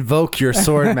and invoke your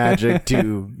sword magic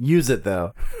to use it,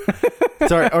 though.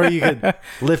 Sorry, or you could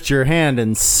lift your hand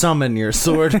and summon your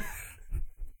sword.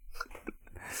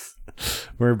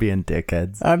 We're being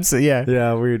dickheads. yeah.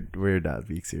 Yeah, we're not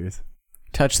being serious.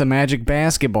 Touch the magic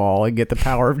basketball and get the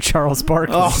power of Charles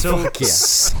Barkley. Oh, so fuck yeah.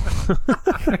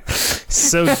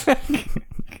 so.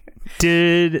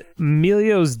 Did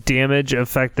Melio's damage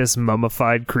affect this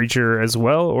mummified creature as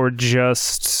well, or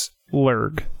just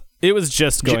Lurg? It was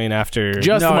just going after...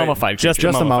 Just the mummified Just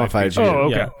Just the mummified creature. Oh,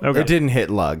 okay. Yeah. Okay. It didn't hit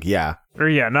Lug, yeah. Or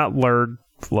yeah, not Lurg.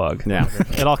 Lug. Yeah.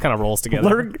 It all kind of rolls together.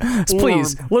 Lurg,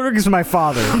 please. Lurg is my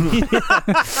father.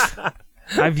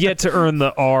 I've yet to earn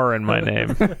the R in my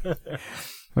name.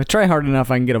 If I try hard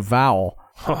enough, I can get a vowel.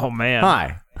 Oh man.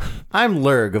 Hi, I'm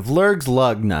Lurg of Lurg's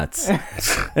Lug Nuts.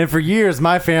 And for years,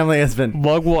 my family has been...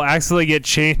 Lug will actually get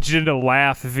changed into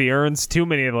laugh if he earns too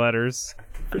many letters.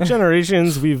 For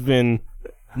generations, we've been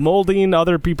molding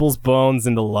other people's bones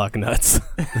into lug nuts.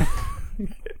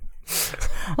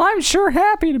 I'm sure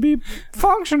happy to be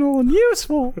functional and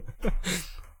useful.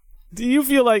 Do you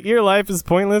feel like your life is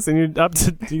pointless and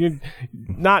you're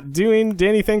not doing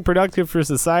anything productive for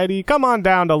society? Come on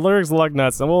down to Lurg's Lug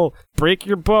Nuts and we'll break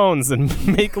your bones and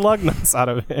make lug nuts out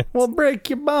of it. We'll break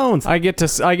your bones. I get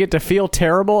to feel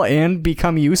terrible and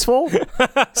become useful.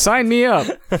 Sign me up.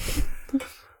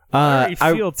 I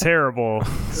feel terrible,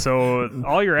 so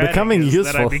all you're Becoming adding is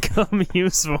that I useful. become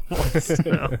useful.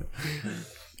 So.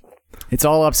 It's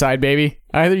all upside, baby.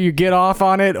 Either you get off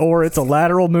on it or it's a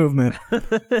lateral movement.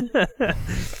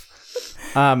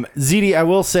 ZD, I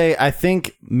will say, I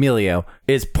think Melio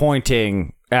is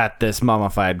pointing at this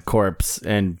mummified corpse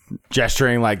and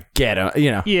gesturing like, get him,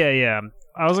 you know. Yeah.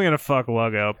 I wasn't gonna fuck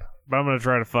Lug up, but I'm gonna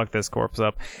try to fuck this corpse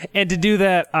up. And to do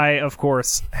that, I of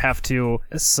course have to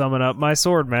summon up my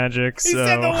sword magic. So. He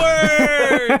said the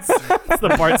words! It's the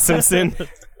Bart Simpson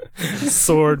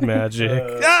sword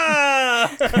magic.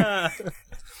 I'm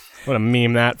gonna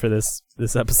meme that for this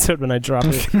episode when I drop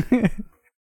it.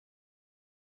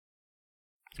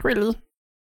 Really?